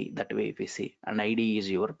your CD. That way if you see, an ID is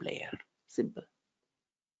your player. Simple.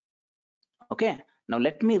 Okay. Now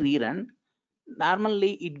let me rerun.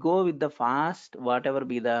 Normally it go with the fast whatever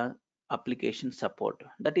be the application support.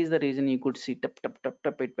 That is the reason you could see tap tap tap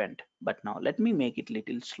tap it went. But now let me make it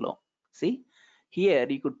little slow. See, here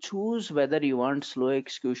you could choose whether you want slow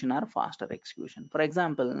execution or faster execution. For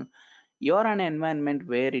example, you're an environment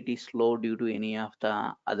where it is slow due to any of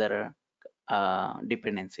the other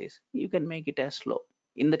dependencies, you can make it as slow.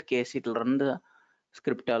 In that case, it will run the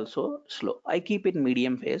script also slow. I keep it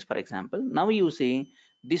medium phase, for example. Now you see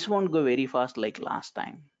this won't go very fast like last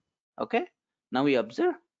time. Okay, now we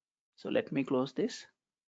observe. So let me close this.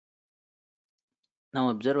 Now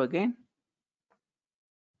observe again.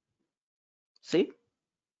 See,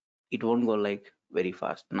 it won't go like very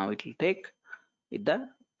fast. Now it will take with the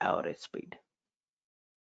average speed.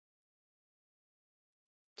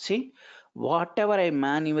 See, whatever I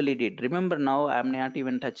manually did, remember now I'm not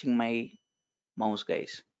even touching my mouse,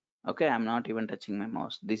 guys. Okay, I'm not even touching my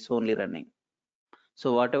mouse. This only running.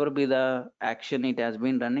 So whatever be the action it has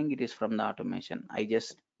been running, it is from the automation. I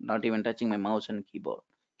just not even touching my mouse and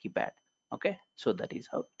keypad. Okay, so that is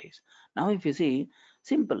how it is. Now if you see,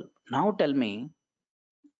 simple. Now tell me,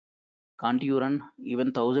 can't you run even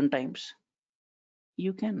 1,000 times?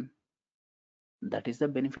 You can. That is the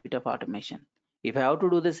benefit of automation. If I have to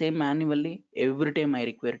do the same manually, every time I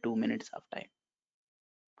require 2 minutes of time.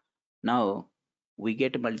 Now we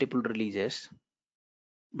get multiple releases,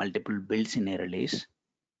 multiple builds in a release.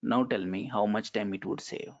 Now tell me how much time it would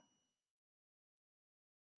save.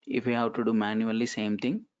 If you have to do manually same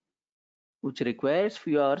thing, which requires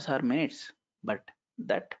few hours or minutes, but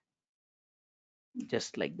that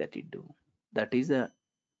just like that it do. That is the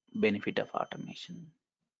benefit of automation.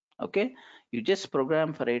 Okay, you just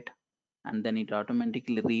program for it and then it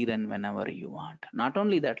automatically rerun whenever you want. Not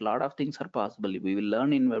only that, lot of things are possible. We will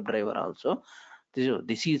learn in WebDriver also.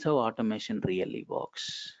 This is how automation really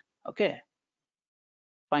works. Okay,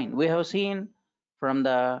 fine. We have seen from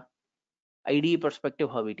the IDE perspective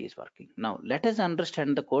how it is working. Now let us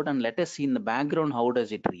understand the code and let us see in the background how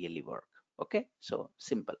does it really work. Okay, so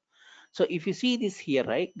simple. So if you see this here,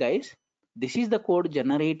 right guys, this is the code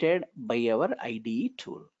generated by our IDE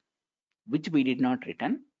tool, which we did not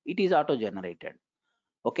written. It is auto generated.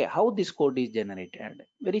 Okay, how this code is generated?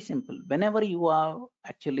 Very simple. Whenever you have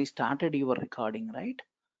actually started your recording, right,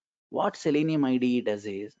 what Selenium IDE does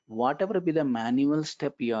is whatever be the manual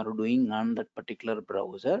step you are doing on that particular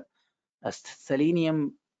browser,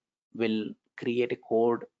 Selenium will create a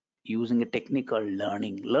code using a technical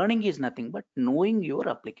learning. Learning is nothing but knowing your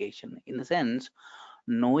application, in the sense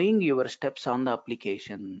knowing your steps on the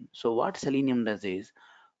application. So what Selenium does is,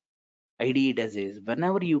 IDE does is,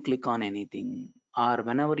 whenever you click on anything or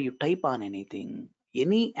whenever you type on anything,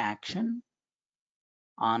 any action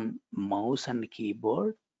on mouse and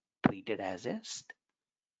keyboard treated as a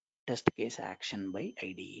test case action by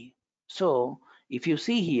IDE. So if you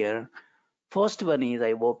see here, first one is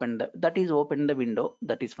I opened that is open the window,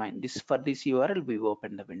 that is fine. This for this URL we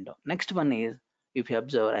open the window. Next one is, if you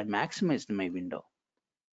observe, I maximized my window.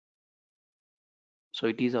 So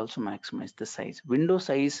it is also maximized the size. Window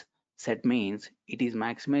size set means it is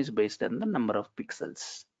maximized based on the number of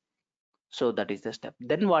pixels. So that is the step.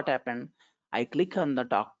 Then what happened? I click on the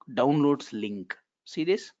downloads link. See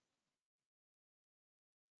this?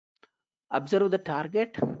 Observe the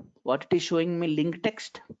target, what it is showing me, link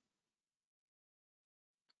text,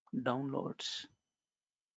 downloads.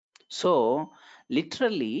 So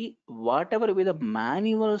literally whatever were the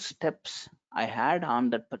manual steps I had on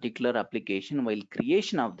that particular application while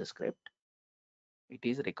creation of the script, it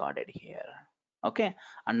is recorded here. Okay,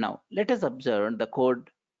 and now let us observe the code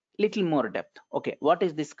little more depth. Okay, what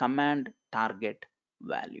is this command target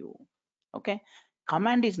value? Okay,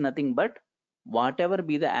 command is nothing but whatever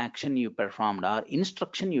be the action you performed or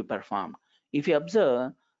instruction you performed. If you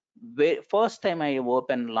observe, first time I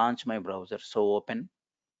open launch my browser, so open,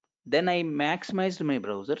 then I maximized my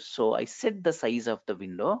browser, so I set the size of the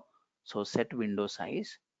window, so set window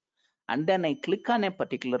size, and then I click on a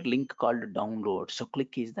particular link called download. So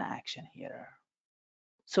click is the action here.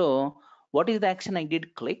 So what is the action I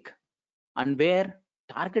did? Click, and where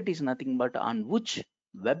target is nothing but on which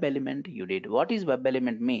web element you did. What is web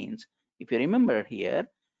element means? If you remember here,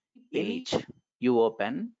 page you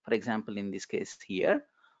open, for example, in this case here,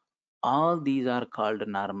 all these are called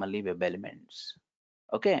normally web elements.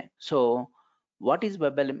 Okay, so what is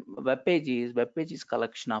web page is? Web page is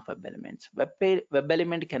collection of web elements. Web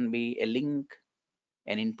element can be a link,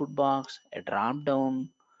 an input box, a drop down,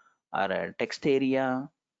 or a text area,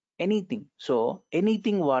 anything. So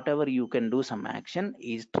anything, whatever you can do some action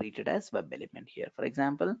is treated as web element here. For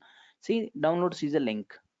example, see, downloads is a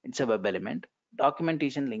link, it's a web element.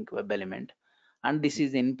 Documentation link, web element, and this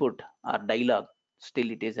is input or dialog,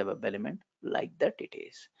 still it is a web element. Like that it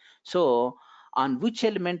is. So on which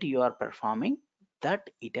element you are performing, that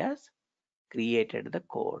it has created the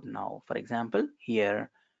code. Now for example here,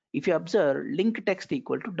 if you observe, link text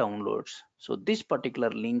equal to downloads, so this particular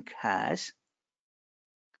link has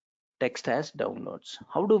text as downloads.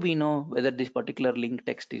 How do we know whether this particular link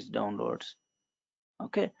text is downloads?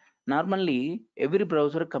 Okay, normally every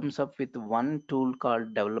browser comes up with one tool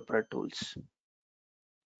called developer tools,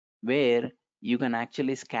 where you can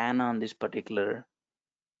actually scan on this particular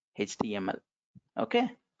HTML.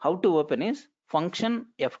 Okay, how to open is function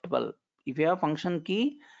F12. If you have function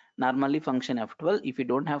key, normally function F12. If you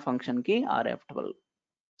don't have function key, or F12.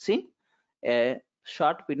 See, a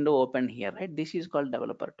short window open here, right? This is called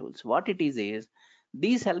developer tools. What it is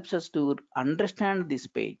this helps us to understand this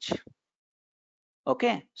page.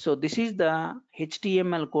 Okay, so this is the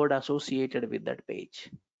HTML code associated with that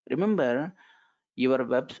page. Remember, your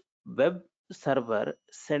web server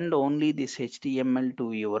send only this HTML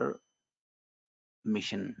to your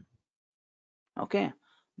machine. Okay,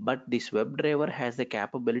 but this WebDriver has the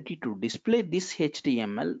capability to display this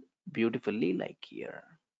HTML beautifully like here.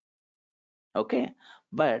 Okay,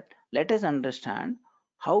 but let us understand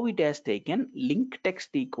how it has taken link text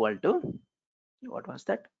equal to, what was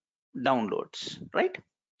that, downloads, right?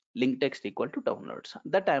 Link text equal to downloads,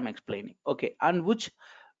 that I am explaining. Okay, and which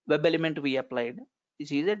web element we applied?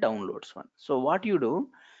 This is a downloads one. So what you do,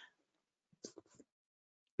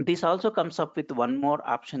 this also comes up with one more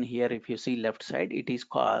option here. If you see left side, it is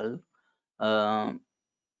called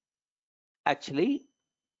actually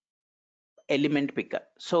element picker.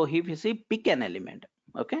 So if you see, pick an element.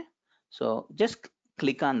 Okay, so just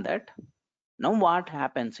click on that. Now what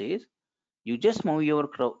happens is, you just move your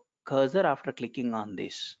cursor after clicking on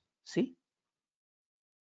this. See,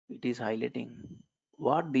 it is highlighting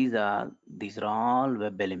what these are. These are all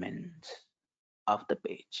web elements of the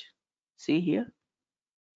page. See here,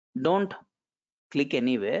 don't click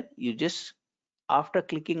anywhere. You just, after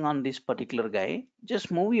clicking on this particular guy,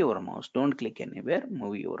 just move your mouse. Don't click anywhere,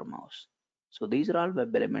 move your mouse. So these are all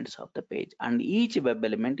web elements of the page, and each web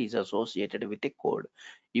element is associated with a code.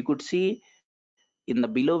 You could see in the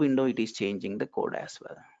below window, it is changing the code as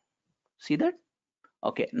well. See that?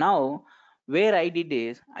 Okay, now where I did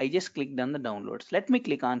is, I just clicked on the downloads. Let me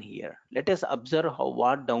click on here. Let us observe how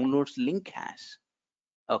what downloads link has.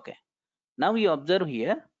 Okay, now you observe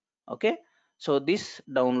here. Okay, so this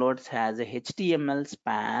downloads has a HTML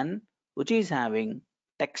span which is having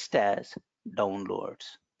text as downloads.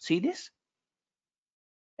 See this?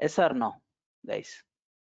 Yes or no, guys?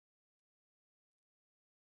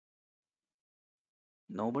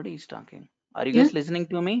 Nobody is talking. Are you Yes, guys listening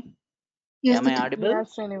to me? yes, Am I audible?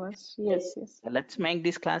 Yes, Srinivas. Yes, yes. Let's make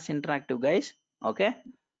this class interactive, guys. Okay.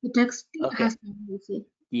 the text Okay. has downloads.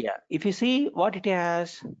 Yeah. If you see what it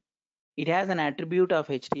has an attribute of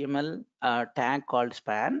HTML tag called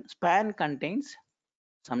span. Span contains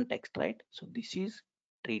some text, right? So this is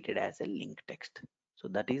treated as a link text. So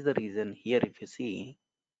that is the reason here, if you see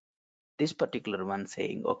this particular one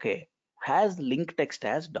saying, okay, has link text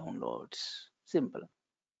as downloads. Simple.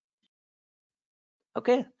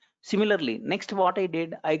 Okay. Similarly, next what I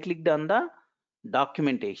did, I clicked on the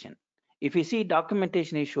documentation. If you see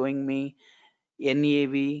documentation is showing me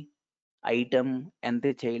NAV, item, and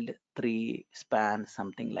the child 3 span,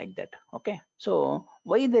 something like that. Okay, so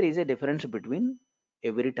why there is a difference between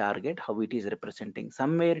every target, how it is representing?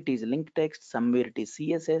 Somewhere it is link text, somewhere it is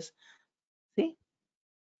CSS. See,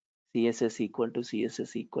 CSS equal to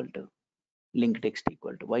CSS equal to link text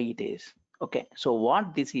equal to, why it is? Okay, so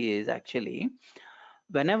what this is actually,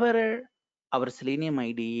 whenever our Selenium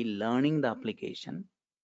IDE learning the application,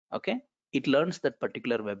 okay, it learns that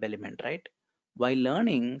particular web element, right? While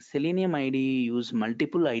learning, Selenium IDE use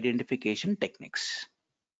multiple identification techniques.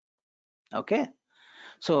 Okay,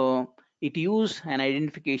 so it use an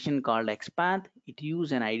identification called XPath, it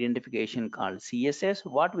use an identification called CSS,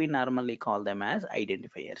 what we normally call them as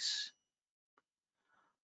identifiers.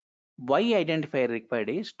 Why identifier required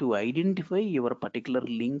is to identify your particular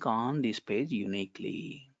link on this page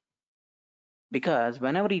uniquely. Because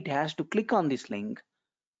whenever it has to click on this link,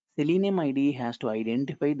 Selenium IDE has to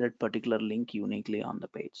identify that particular link uniquely on the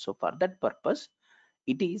page. So for that purpose,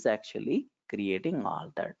 it is actually creating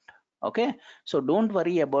all that. Okay, so don't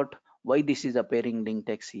worry about why this is appearing link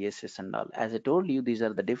text, CSS and all. As I told you, these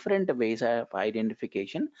are the different ways of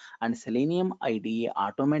identification, and Selenium IDE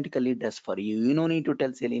automatically does for you. You no need to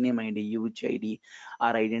tell Selenium IDE which ID or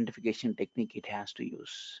identification technique it has to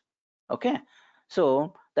use. Okay,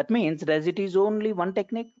 so that means, does it is only one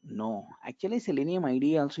technique? No, actually Selenium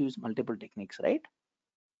IDE also use multiple techniques, right?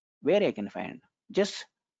 Where I can find, just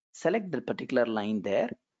select the particular line there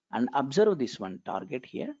and observe this one target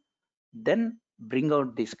here, then bring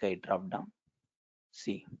out this guy drop down.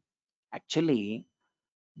 See, actually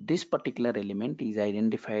this particular element is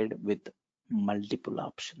identified with multiple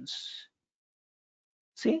options.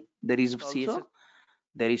 See, there is also,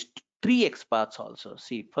 there is 3 XPaths also.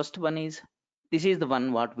 See, first one is, this is the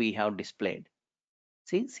one what we have displayed.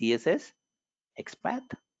 See, CSS, XPath,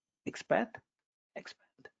 XPath,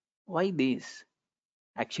 XPath. Why this?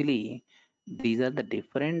 Actually, these are the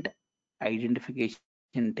different identification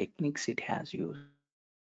techniques it has used.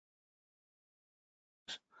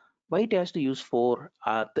 Why it has to use 4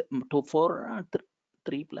 to 4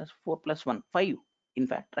 3 plus 4 plus 1 5, in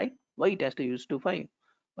fact, right? Why it has to use 2 5?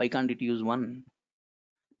 Why can't it use 1?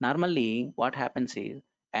 Normally what happens is,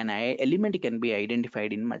 an element can be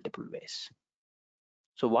identified in multiple ways.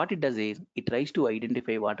 So what it does is, it tries to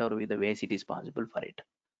identify whatever way the ways it is possible for it,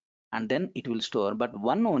 and then it will store, but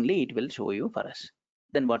one only it will show you for us.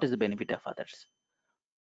 Then what is the benefit of others?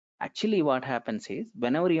 Actually what happens is,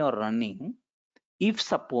 whenever you are running, if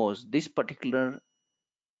suppose this particular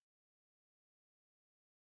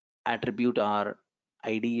attribute or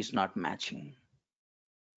ID is not matching,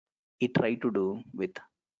 it try to do with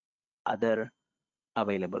other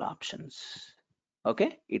available options.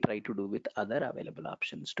 Okay, it try to do with other available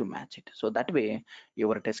options to match it, so that way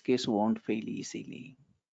your test case won't fail easily.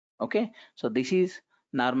 Okay, so this is,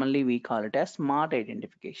 normally we call it as smart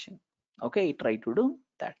identification. Okay, it try to do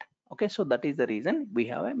that. Okay, so that is the reason we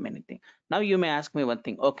have a many things. Now you may ask me one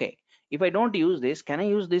thing, okay, if I don't use this, can I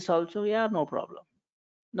use this also? Yeah, no problem,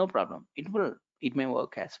 no problem, it may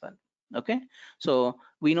work as well. Okay, so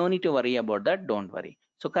we no need to worry about that, don't worry.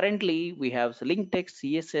 So currently we have link text,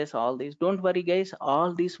 CSS, all these, don't worry guys,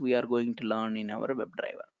 all this we are going to learn in our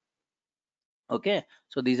WebDriver. Okay,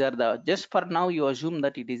 so these are the, just for now you assume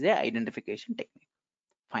that it is a identification technique.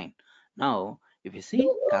 Fine. Now if you see,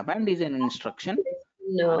 command is an instruction,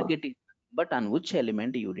 target is, but on which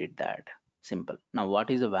element you did that? Simple. Now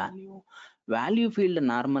what is the value? Value field,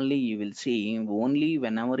 normally you will see only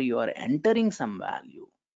whenever you are entering some value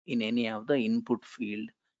in any of the input field,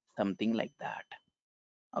 something like that.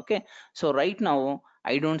 Okay, so right now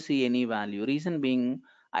I don't see any value. Reason being,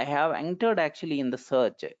 I have entered actually in the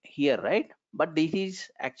search here, right? But this is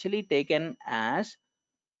actually taken as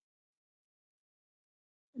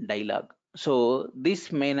dialog, so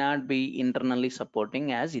this may not be internally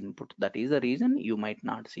supporting as input. That is the reason you might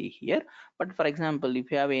not see here. But for example,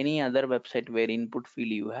 if you have any other website where input field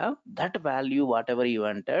you have, that value whatever you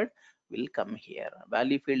entered will come here.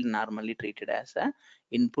 Value field normally treated as a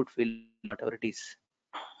input field, whatever it is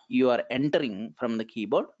you are entering from the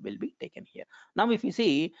keyboard will be taken here. Now if you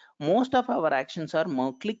see, most of our actions are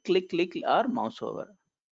click click click or mouse over.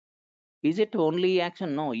 Is it only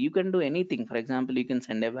action? No, you can do anything. For example, you can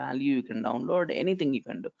send a value, you can download, anything you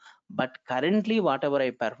can do. But currently whatever I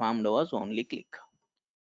performed was only click.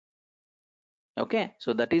 Okay,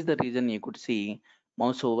 so that is the reason you could see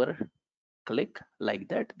mouse over, click, like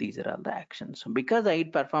that. These are all the actions because I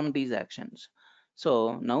performed these actions.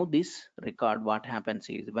 So now this record, what happens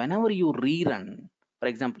is, whenever you rerun, for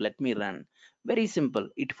example, let me run, very simple,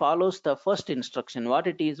 it follows the first instruction. What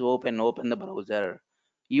it is, open the browser,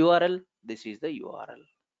 URL This is the URL.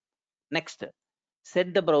 Next,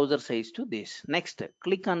 set the browser size to this. Next,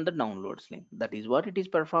 click on the downloads link. That is what it is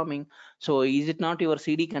performing. So is it not your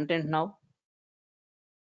CD content now?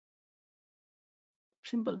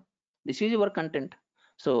 Simple. This is your content.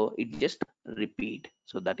 So it just repeat.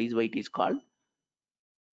 So that is why it is called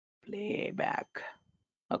playback.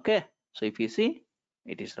 Okay. So if you see,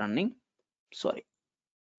 it is running. Sorry.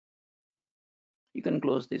 You can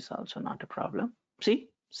close this also, not a problem. See,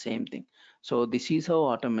 same thing. So this is how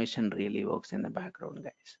automation really works in the background,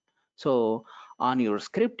 guys. So on your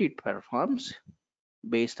script, it performs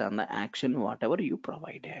based on the action, whatever you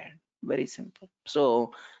provided. Very simple.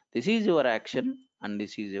 So this is your action and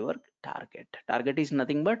this is your target. Target is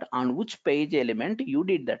nothing but on which page element you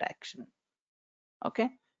did that action. Okay,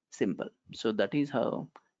 simple. So that is how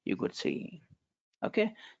you could see.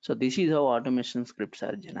 Okay, so this is how automation scripts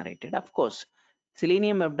are generated. Of course,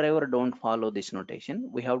 Selenium WebDriver don't follow this notation.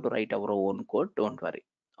 We have to write our own code, don't worry.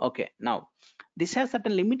 Okay, now this has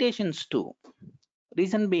certain limitations too.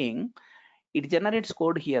 Reason being, it generates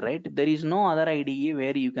code here, right? There is no other IDE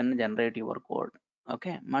where you can generate your code.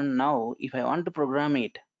 Okay, and now if I want to program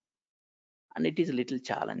it, and it is a little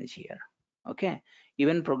challenge here. Okay,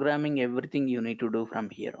 even programming everything you need to do from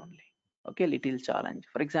here only. Okay, little challenge.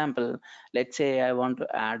 For example, let's say I want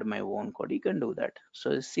to add my own code. You can do that.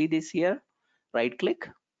 So see this here, right click.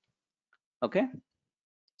 Okay,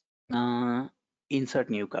 insert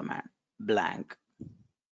new command, blank.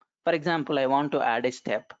 For example, I want to add a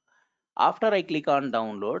step. After I click on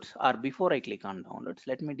downloads, or before I click on downloads,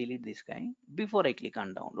 let me delete this guy. Before I click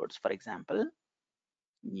on downloads, for example,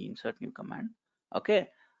 insert new command. Okay,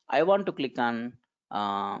 I want to click on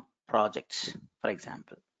projects, for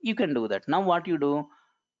example. You can do that. Now what you do,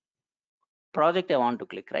 project I want to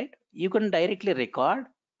click, right? You can directly record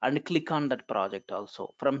and click on that project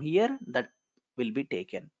also. From here, that will be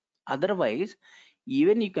taken. Otherwise,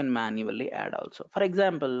 even you can manually add also. For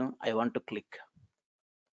example, I want to click.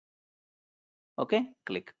 Okay,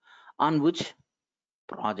 click on which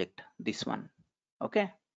project, this one.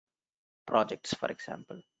 Okay, projects, for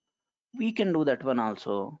example, we can do that one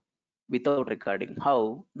also without recording.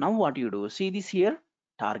 How? Now what you do, see this here,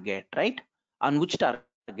 target, right? On which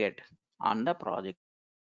target? On the project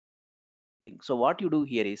thing. So what you do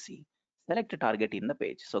here is, see, select a target in the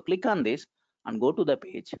page. So click on this and go to the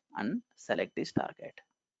page and select this target.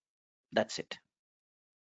 That's it.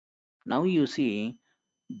 Now you see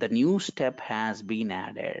the new step has been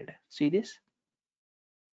added. See this?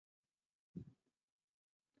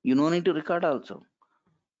 You no need to record also.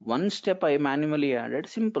 One step I manually added,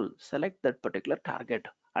 simple. Select that particular target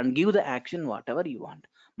and give the action whatever you want.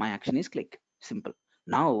 My action is click. Simple.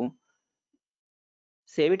 Now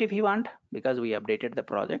save it if you want, because we updated the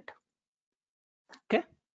project. Okay.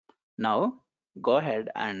 Now go ahead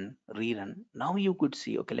and rerun. Now you could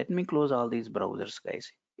see, okay, let me close all these browsers, guys.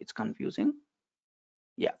 It's confusing.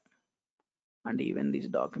 Yeah. And even these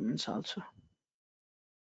documents also.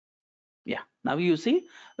 Yeah. Now you see,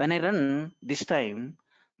 when I run this time,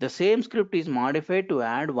 the same script is modified to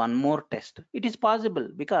add one more test. It is possible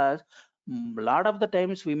because a lot of the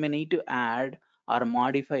times we may need to add or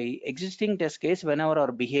modify existing test case whenever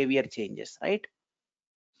our behavior changes, right?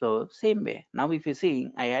 So same way. Now if you see,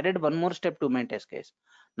 I added one more step to my test case.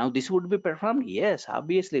 Now this would be performed? Yes,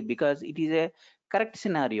 obviously, because it is a correct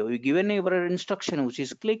scenario. You given your instruction, which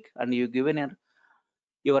is click, and you given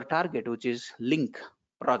your target, which is link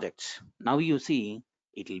projects. Now you see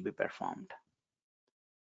it will be performed.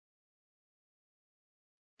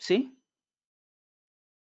 See,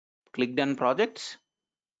 clicked on projects,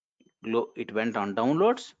 it went on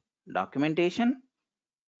downloads, documentation,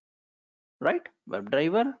 right?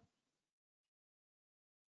 WebDriver.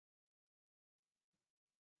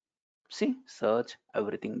 See, search,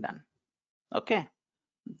 everything done. Okay,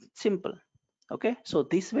 simple. Okay, so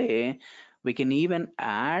this way we can even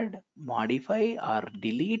add, modify, or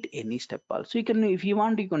delete any step also. You can, if you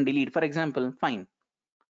want, you can delete. For example, fine,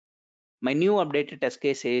 my new updated test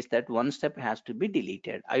case says that one step has to be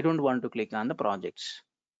deleted. I don't want to click on the projects.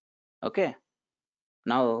 Okay,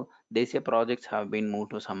 now they say projects have been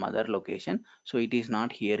moved to some other location, so it is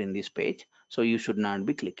not here in this page, so you should not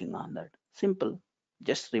be clicking on that. Simple,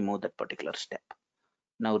 just remove that particular step.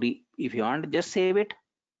 Now if you want, just save it,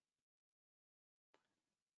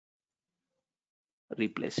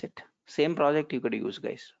 replace it. Same project you could use,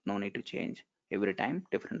 guys, no need to change every time,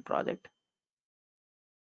 different project.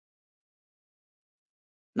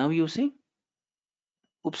 Now you see,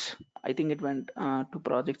 oops, I think it went to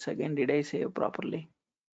projects again. Did I save properly?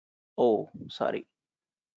 Oh, sorry,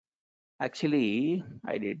 actually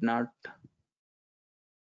I did not.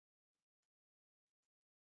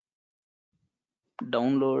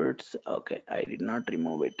 downloads. Okay, I did not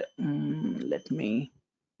remove it. Let me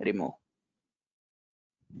remove.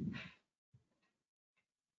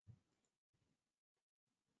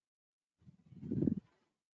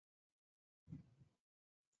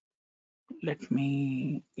 Let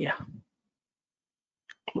me, yeah,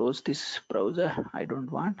 close this browser. I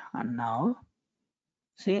don't want. And now,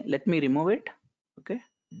 see, let me remove it. Okay,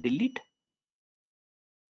 delete.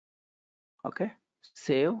 Okay,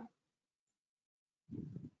 save.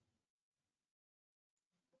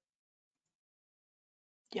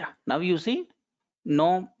 Yeah, now you see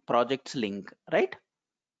no projects link, right?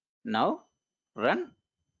 Now run.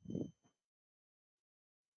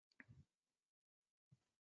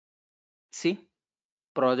 See,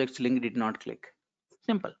 projects link did not click.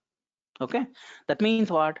 Simple. Okay, that means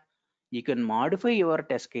what? You can modify your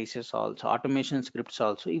test cases also, automation scripts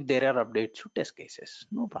also, if there are updates to test cases,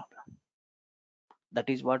 no problem. That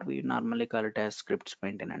is what we normally call it as scripts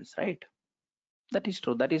maintenance, right? That is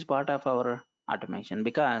true. That is part of our automation,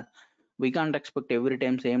 because we can't expect every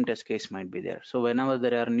time same test case might be there. So whenever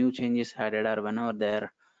there are new changes added, or whenever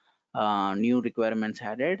there are new requirements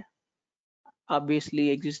added, obviously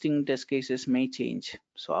existing test cases may change.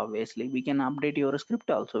 So obviously we can update your script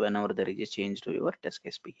also whenever there is a change to your test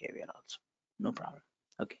case behavior also, no problem.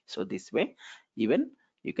 Okay, so this way even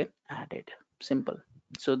you can add it. Simple.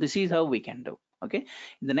 So this is how we can do. Okay,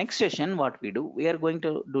 in the next session what we do, we are going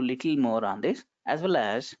to do little more on this, as well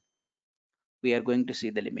as we are going to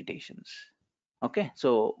see the limitations. Okay,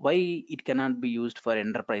 so why it cannot be used for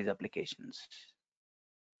enterprise applications.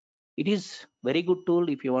 It is very good tool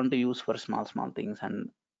if you want to use for small things and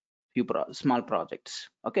few small projects.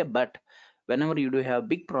 Okay, but whenever you do have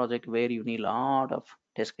big project where you need a lot of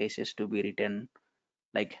test cases to be written,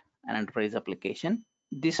 like an enterprise application,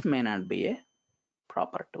 this may not be a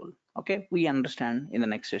proper tool. Okay, we understand in the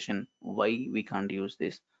next session why we can't use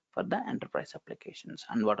this for the enterprise applications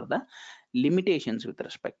and what are the limitations with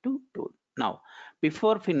respect to tool. Now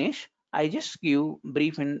before finish, I just give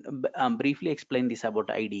briefly explain this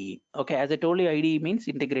about IDE. Okay, as I told you, IDE means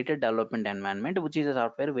integrated development environment, which is a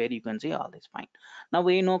software where you can see all this. Fine, now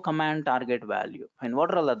we know command, target, value, and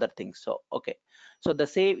what are all other things. So okay, so the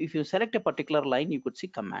same, if you select a particular line, you could see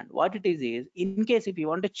command. What it is in case if you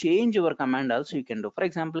want to change your command also you can do. For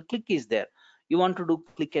example, click is there, you want to do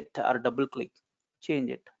click it or double click, change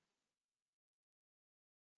it,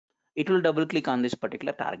 it will double click on this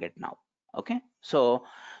particular target now. Okay, so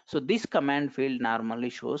this command field normally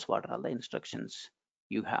shows what are all the instructions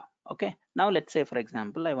you have. Okay, now let's say for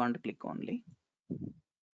example I want to click only,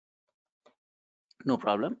 no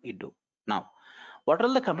problem, it do. Now what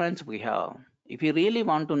are the commands we have? If you really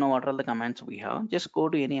want to know what are the commands we have, just go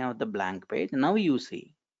to any of the blank page. Now you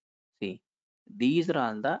see these are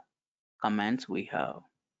all the commands we have.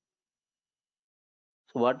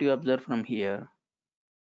 So what you observe from here,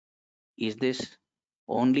 is this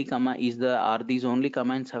only command, are these only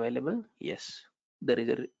commands available? Yes, there is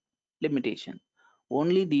a limitation.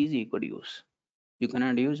 Only these you could use, you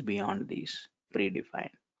cannot use beyond these predefined.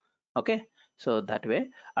 Okay, so that way.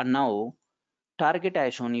 And now target I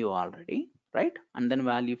shown you already, right? And then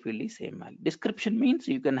value field is same value. Description means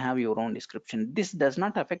you can have your own description. This does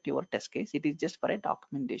not affect your test case, it is just for a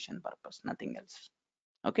documentation purpose, nothing else.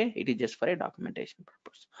 Okay, it is just for a documentation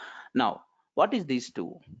purpose. Now what is these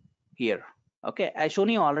two here? Okay, I shown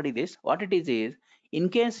you already this. What it is in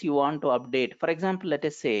case you want to update, for example, let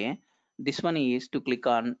us say this one is to click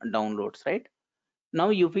on downloads, right? Now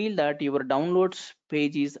you feel that your downloads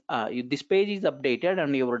page is this page is updated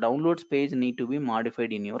and your downloads page need to be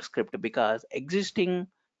modified in your script because existing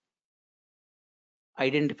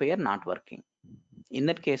identifier not working. In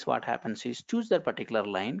that case, what happens is choose that particular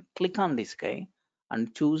line, click on this guy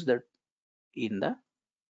and choose that in the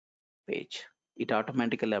page. It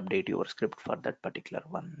automatically update your script for that particular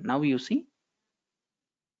one. Now you see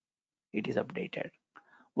it is updated.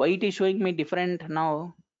 Why it is showing me different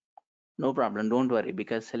now? No problem, don't worry,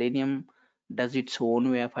 because Selenium does its own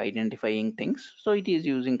way of identifying things, so it is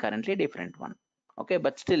using currently a different one. Okay,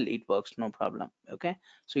 but still it works, no problem. Okay,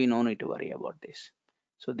 so you no need to worry about this.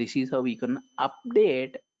 So this is how we can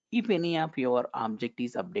update if any of your object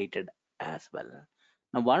is updated as well.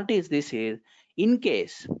 Now what is this is, in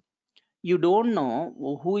case you don't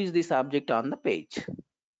know who is this object on the page,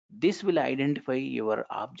 this will identify your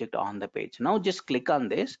object on the page. Now just click on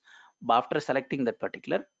this after selecting that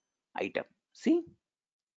particular item. See,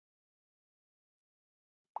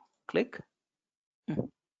 click.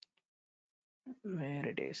 Where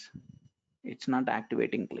it is, it's not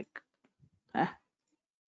activating. Click.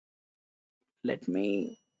 Let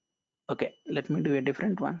me, okay, let me do a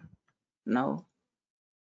different one. Now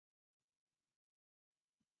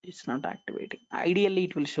It's not activating. Ideally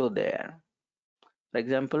it will show there. For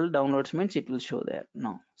example, downloads means it will show there.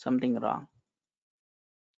 No, something wrong.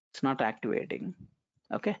 It's not activating.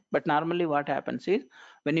 Okay, but normally what happens is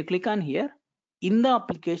when you click on here, in the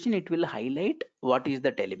application it will highlight what is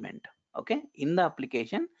that element. Okay, in the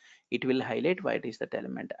application it will highlight what is that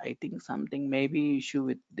element. I think something maybe issue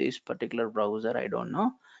with this particular browser, I don't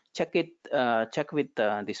know. Check it, check with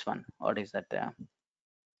this one. What is that?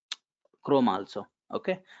 Chrome also.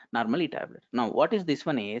 Okay, normally tablet. Now what is this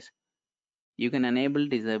one is, you can enable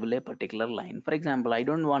disable a particular line. For example, I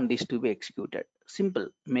don't want this to be executed. Simple,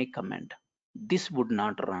 make comment. This would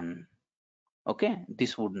not run. Okay,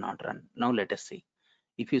 this would not run. Now let us see.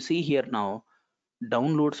 If you see here now,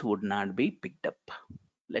 downloads would not be picked up.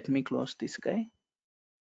 Let me close this guy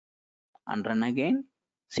and run again.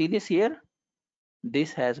 See this here,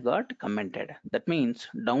 this has got commented. That means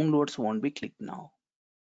downloads won't be clicked now.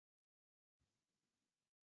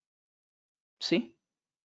 See,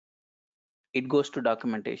 it goes to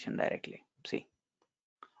documentation directly. See,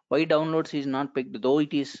 why downloads is not picked, though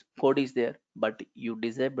it is code is there, but you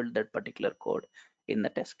disabled that particular code in the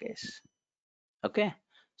test case. Okay,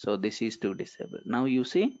 so this is to disable. Now you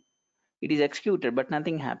see it is executed but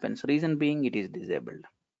nothing happens. Reason being it is disabled.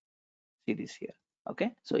 See this here.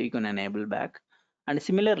 Okay, so you can enable back, and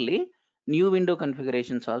similarly new window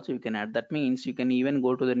configurations also you can add. That means you can even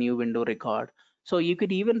go to the new window record. So you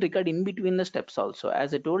could even record in between the steps also.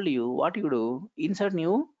 As I told you, what you do, insert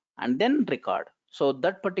new and then record. So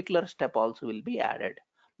that particular step also will be added.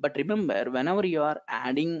 But remember, whenever you are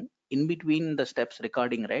adding in between the steps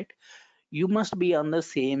recording, right, you must be on the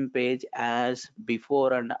same page as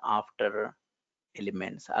before and after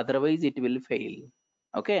elements, otherwise it will fail.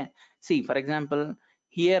 Okay, see, for example,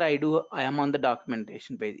 here I am on the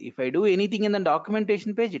documentation page. If I do anything in the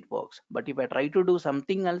documentation page, it works, but if I try to do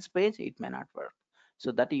something else page, it may not work.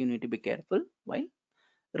 So that you need to be careful while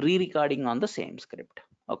re-recording on the same script.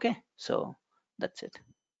 Okay, so that's it.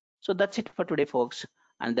 So that's it for today, folks,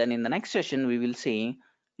 and then in the next session we will see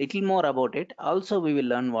little more about it. Also we will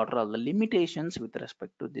learn what are all the limitations with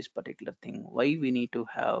respect to this particular thing, why we need to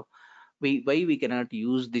have, why we cannot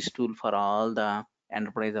use this tool for all the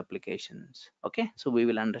enterprise applications. Okay, so we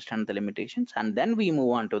will understand the limitations and then we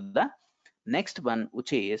move on to the next one,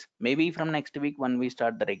 which is maybe from next week when we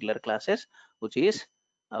start the regular classes, which is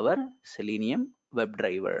our Selenium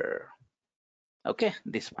WebDriver. Okay,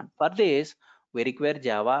 this one. For this we require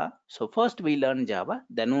Java. So first we learn Java,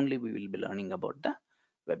 then only we will be learning about the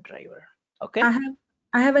WebDriver. Okay,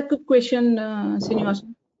 I have a quick question,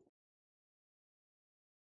 Srinivasan.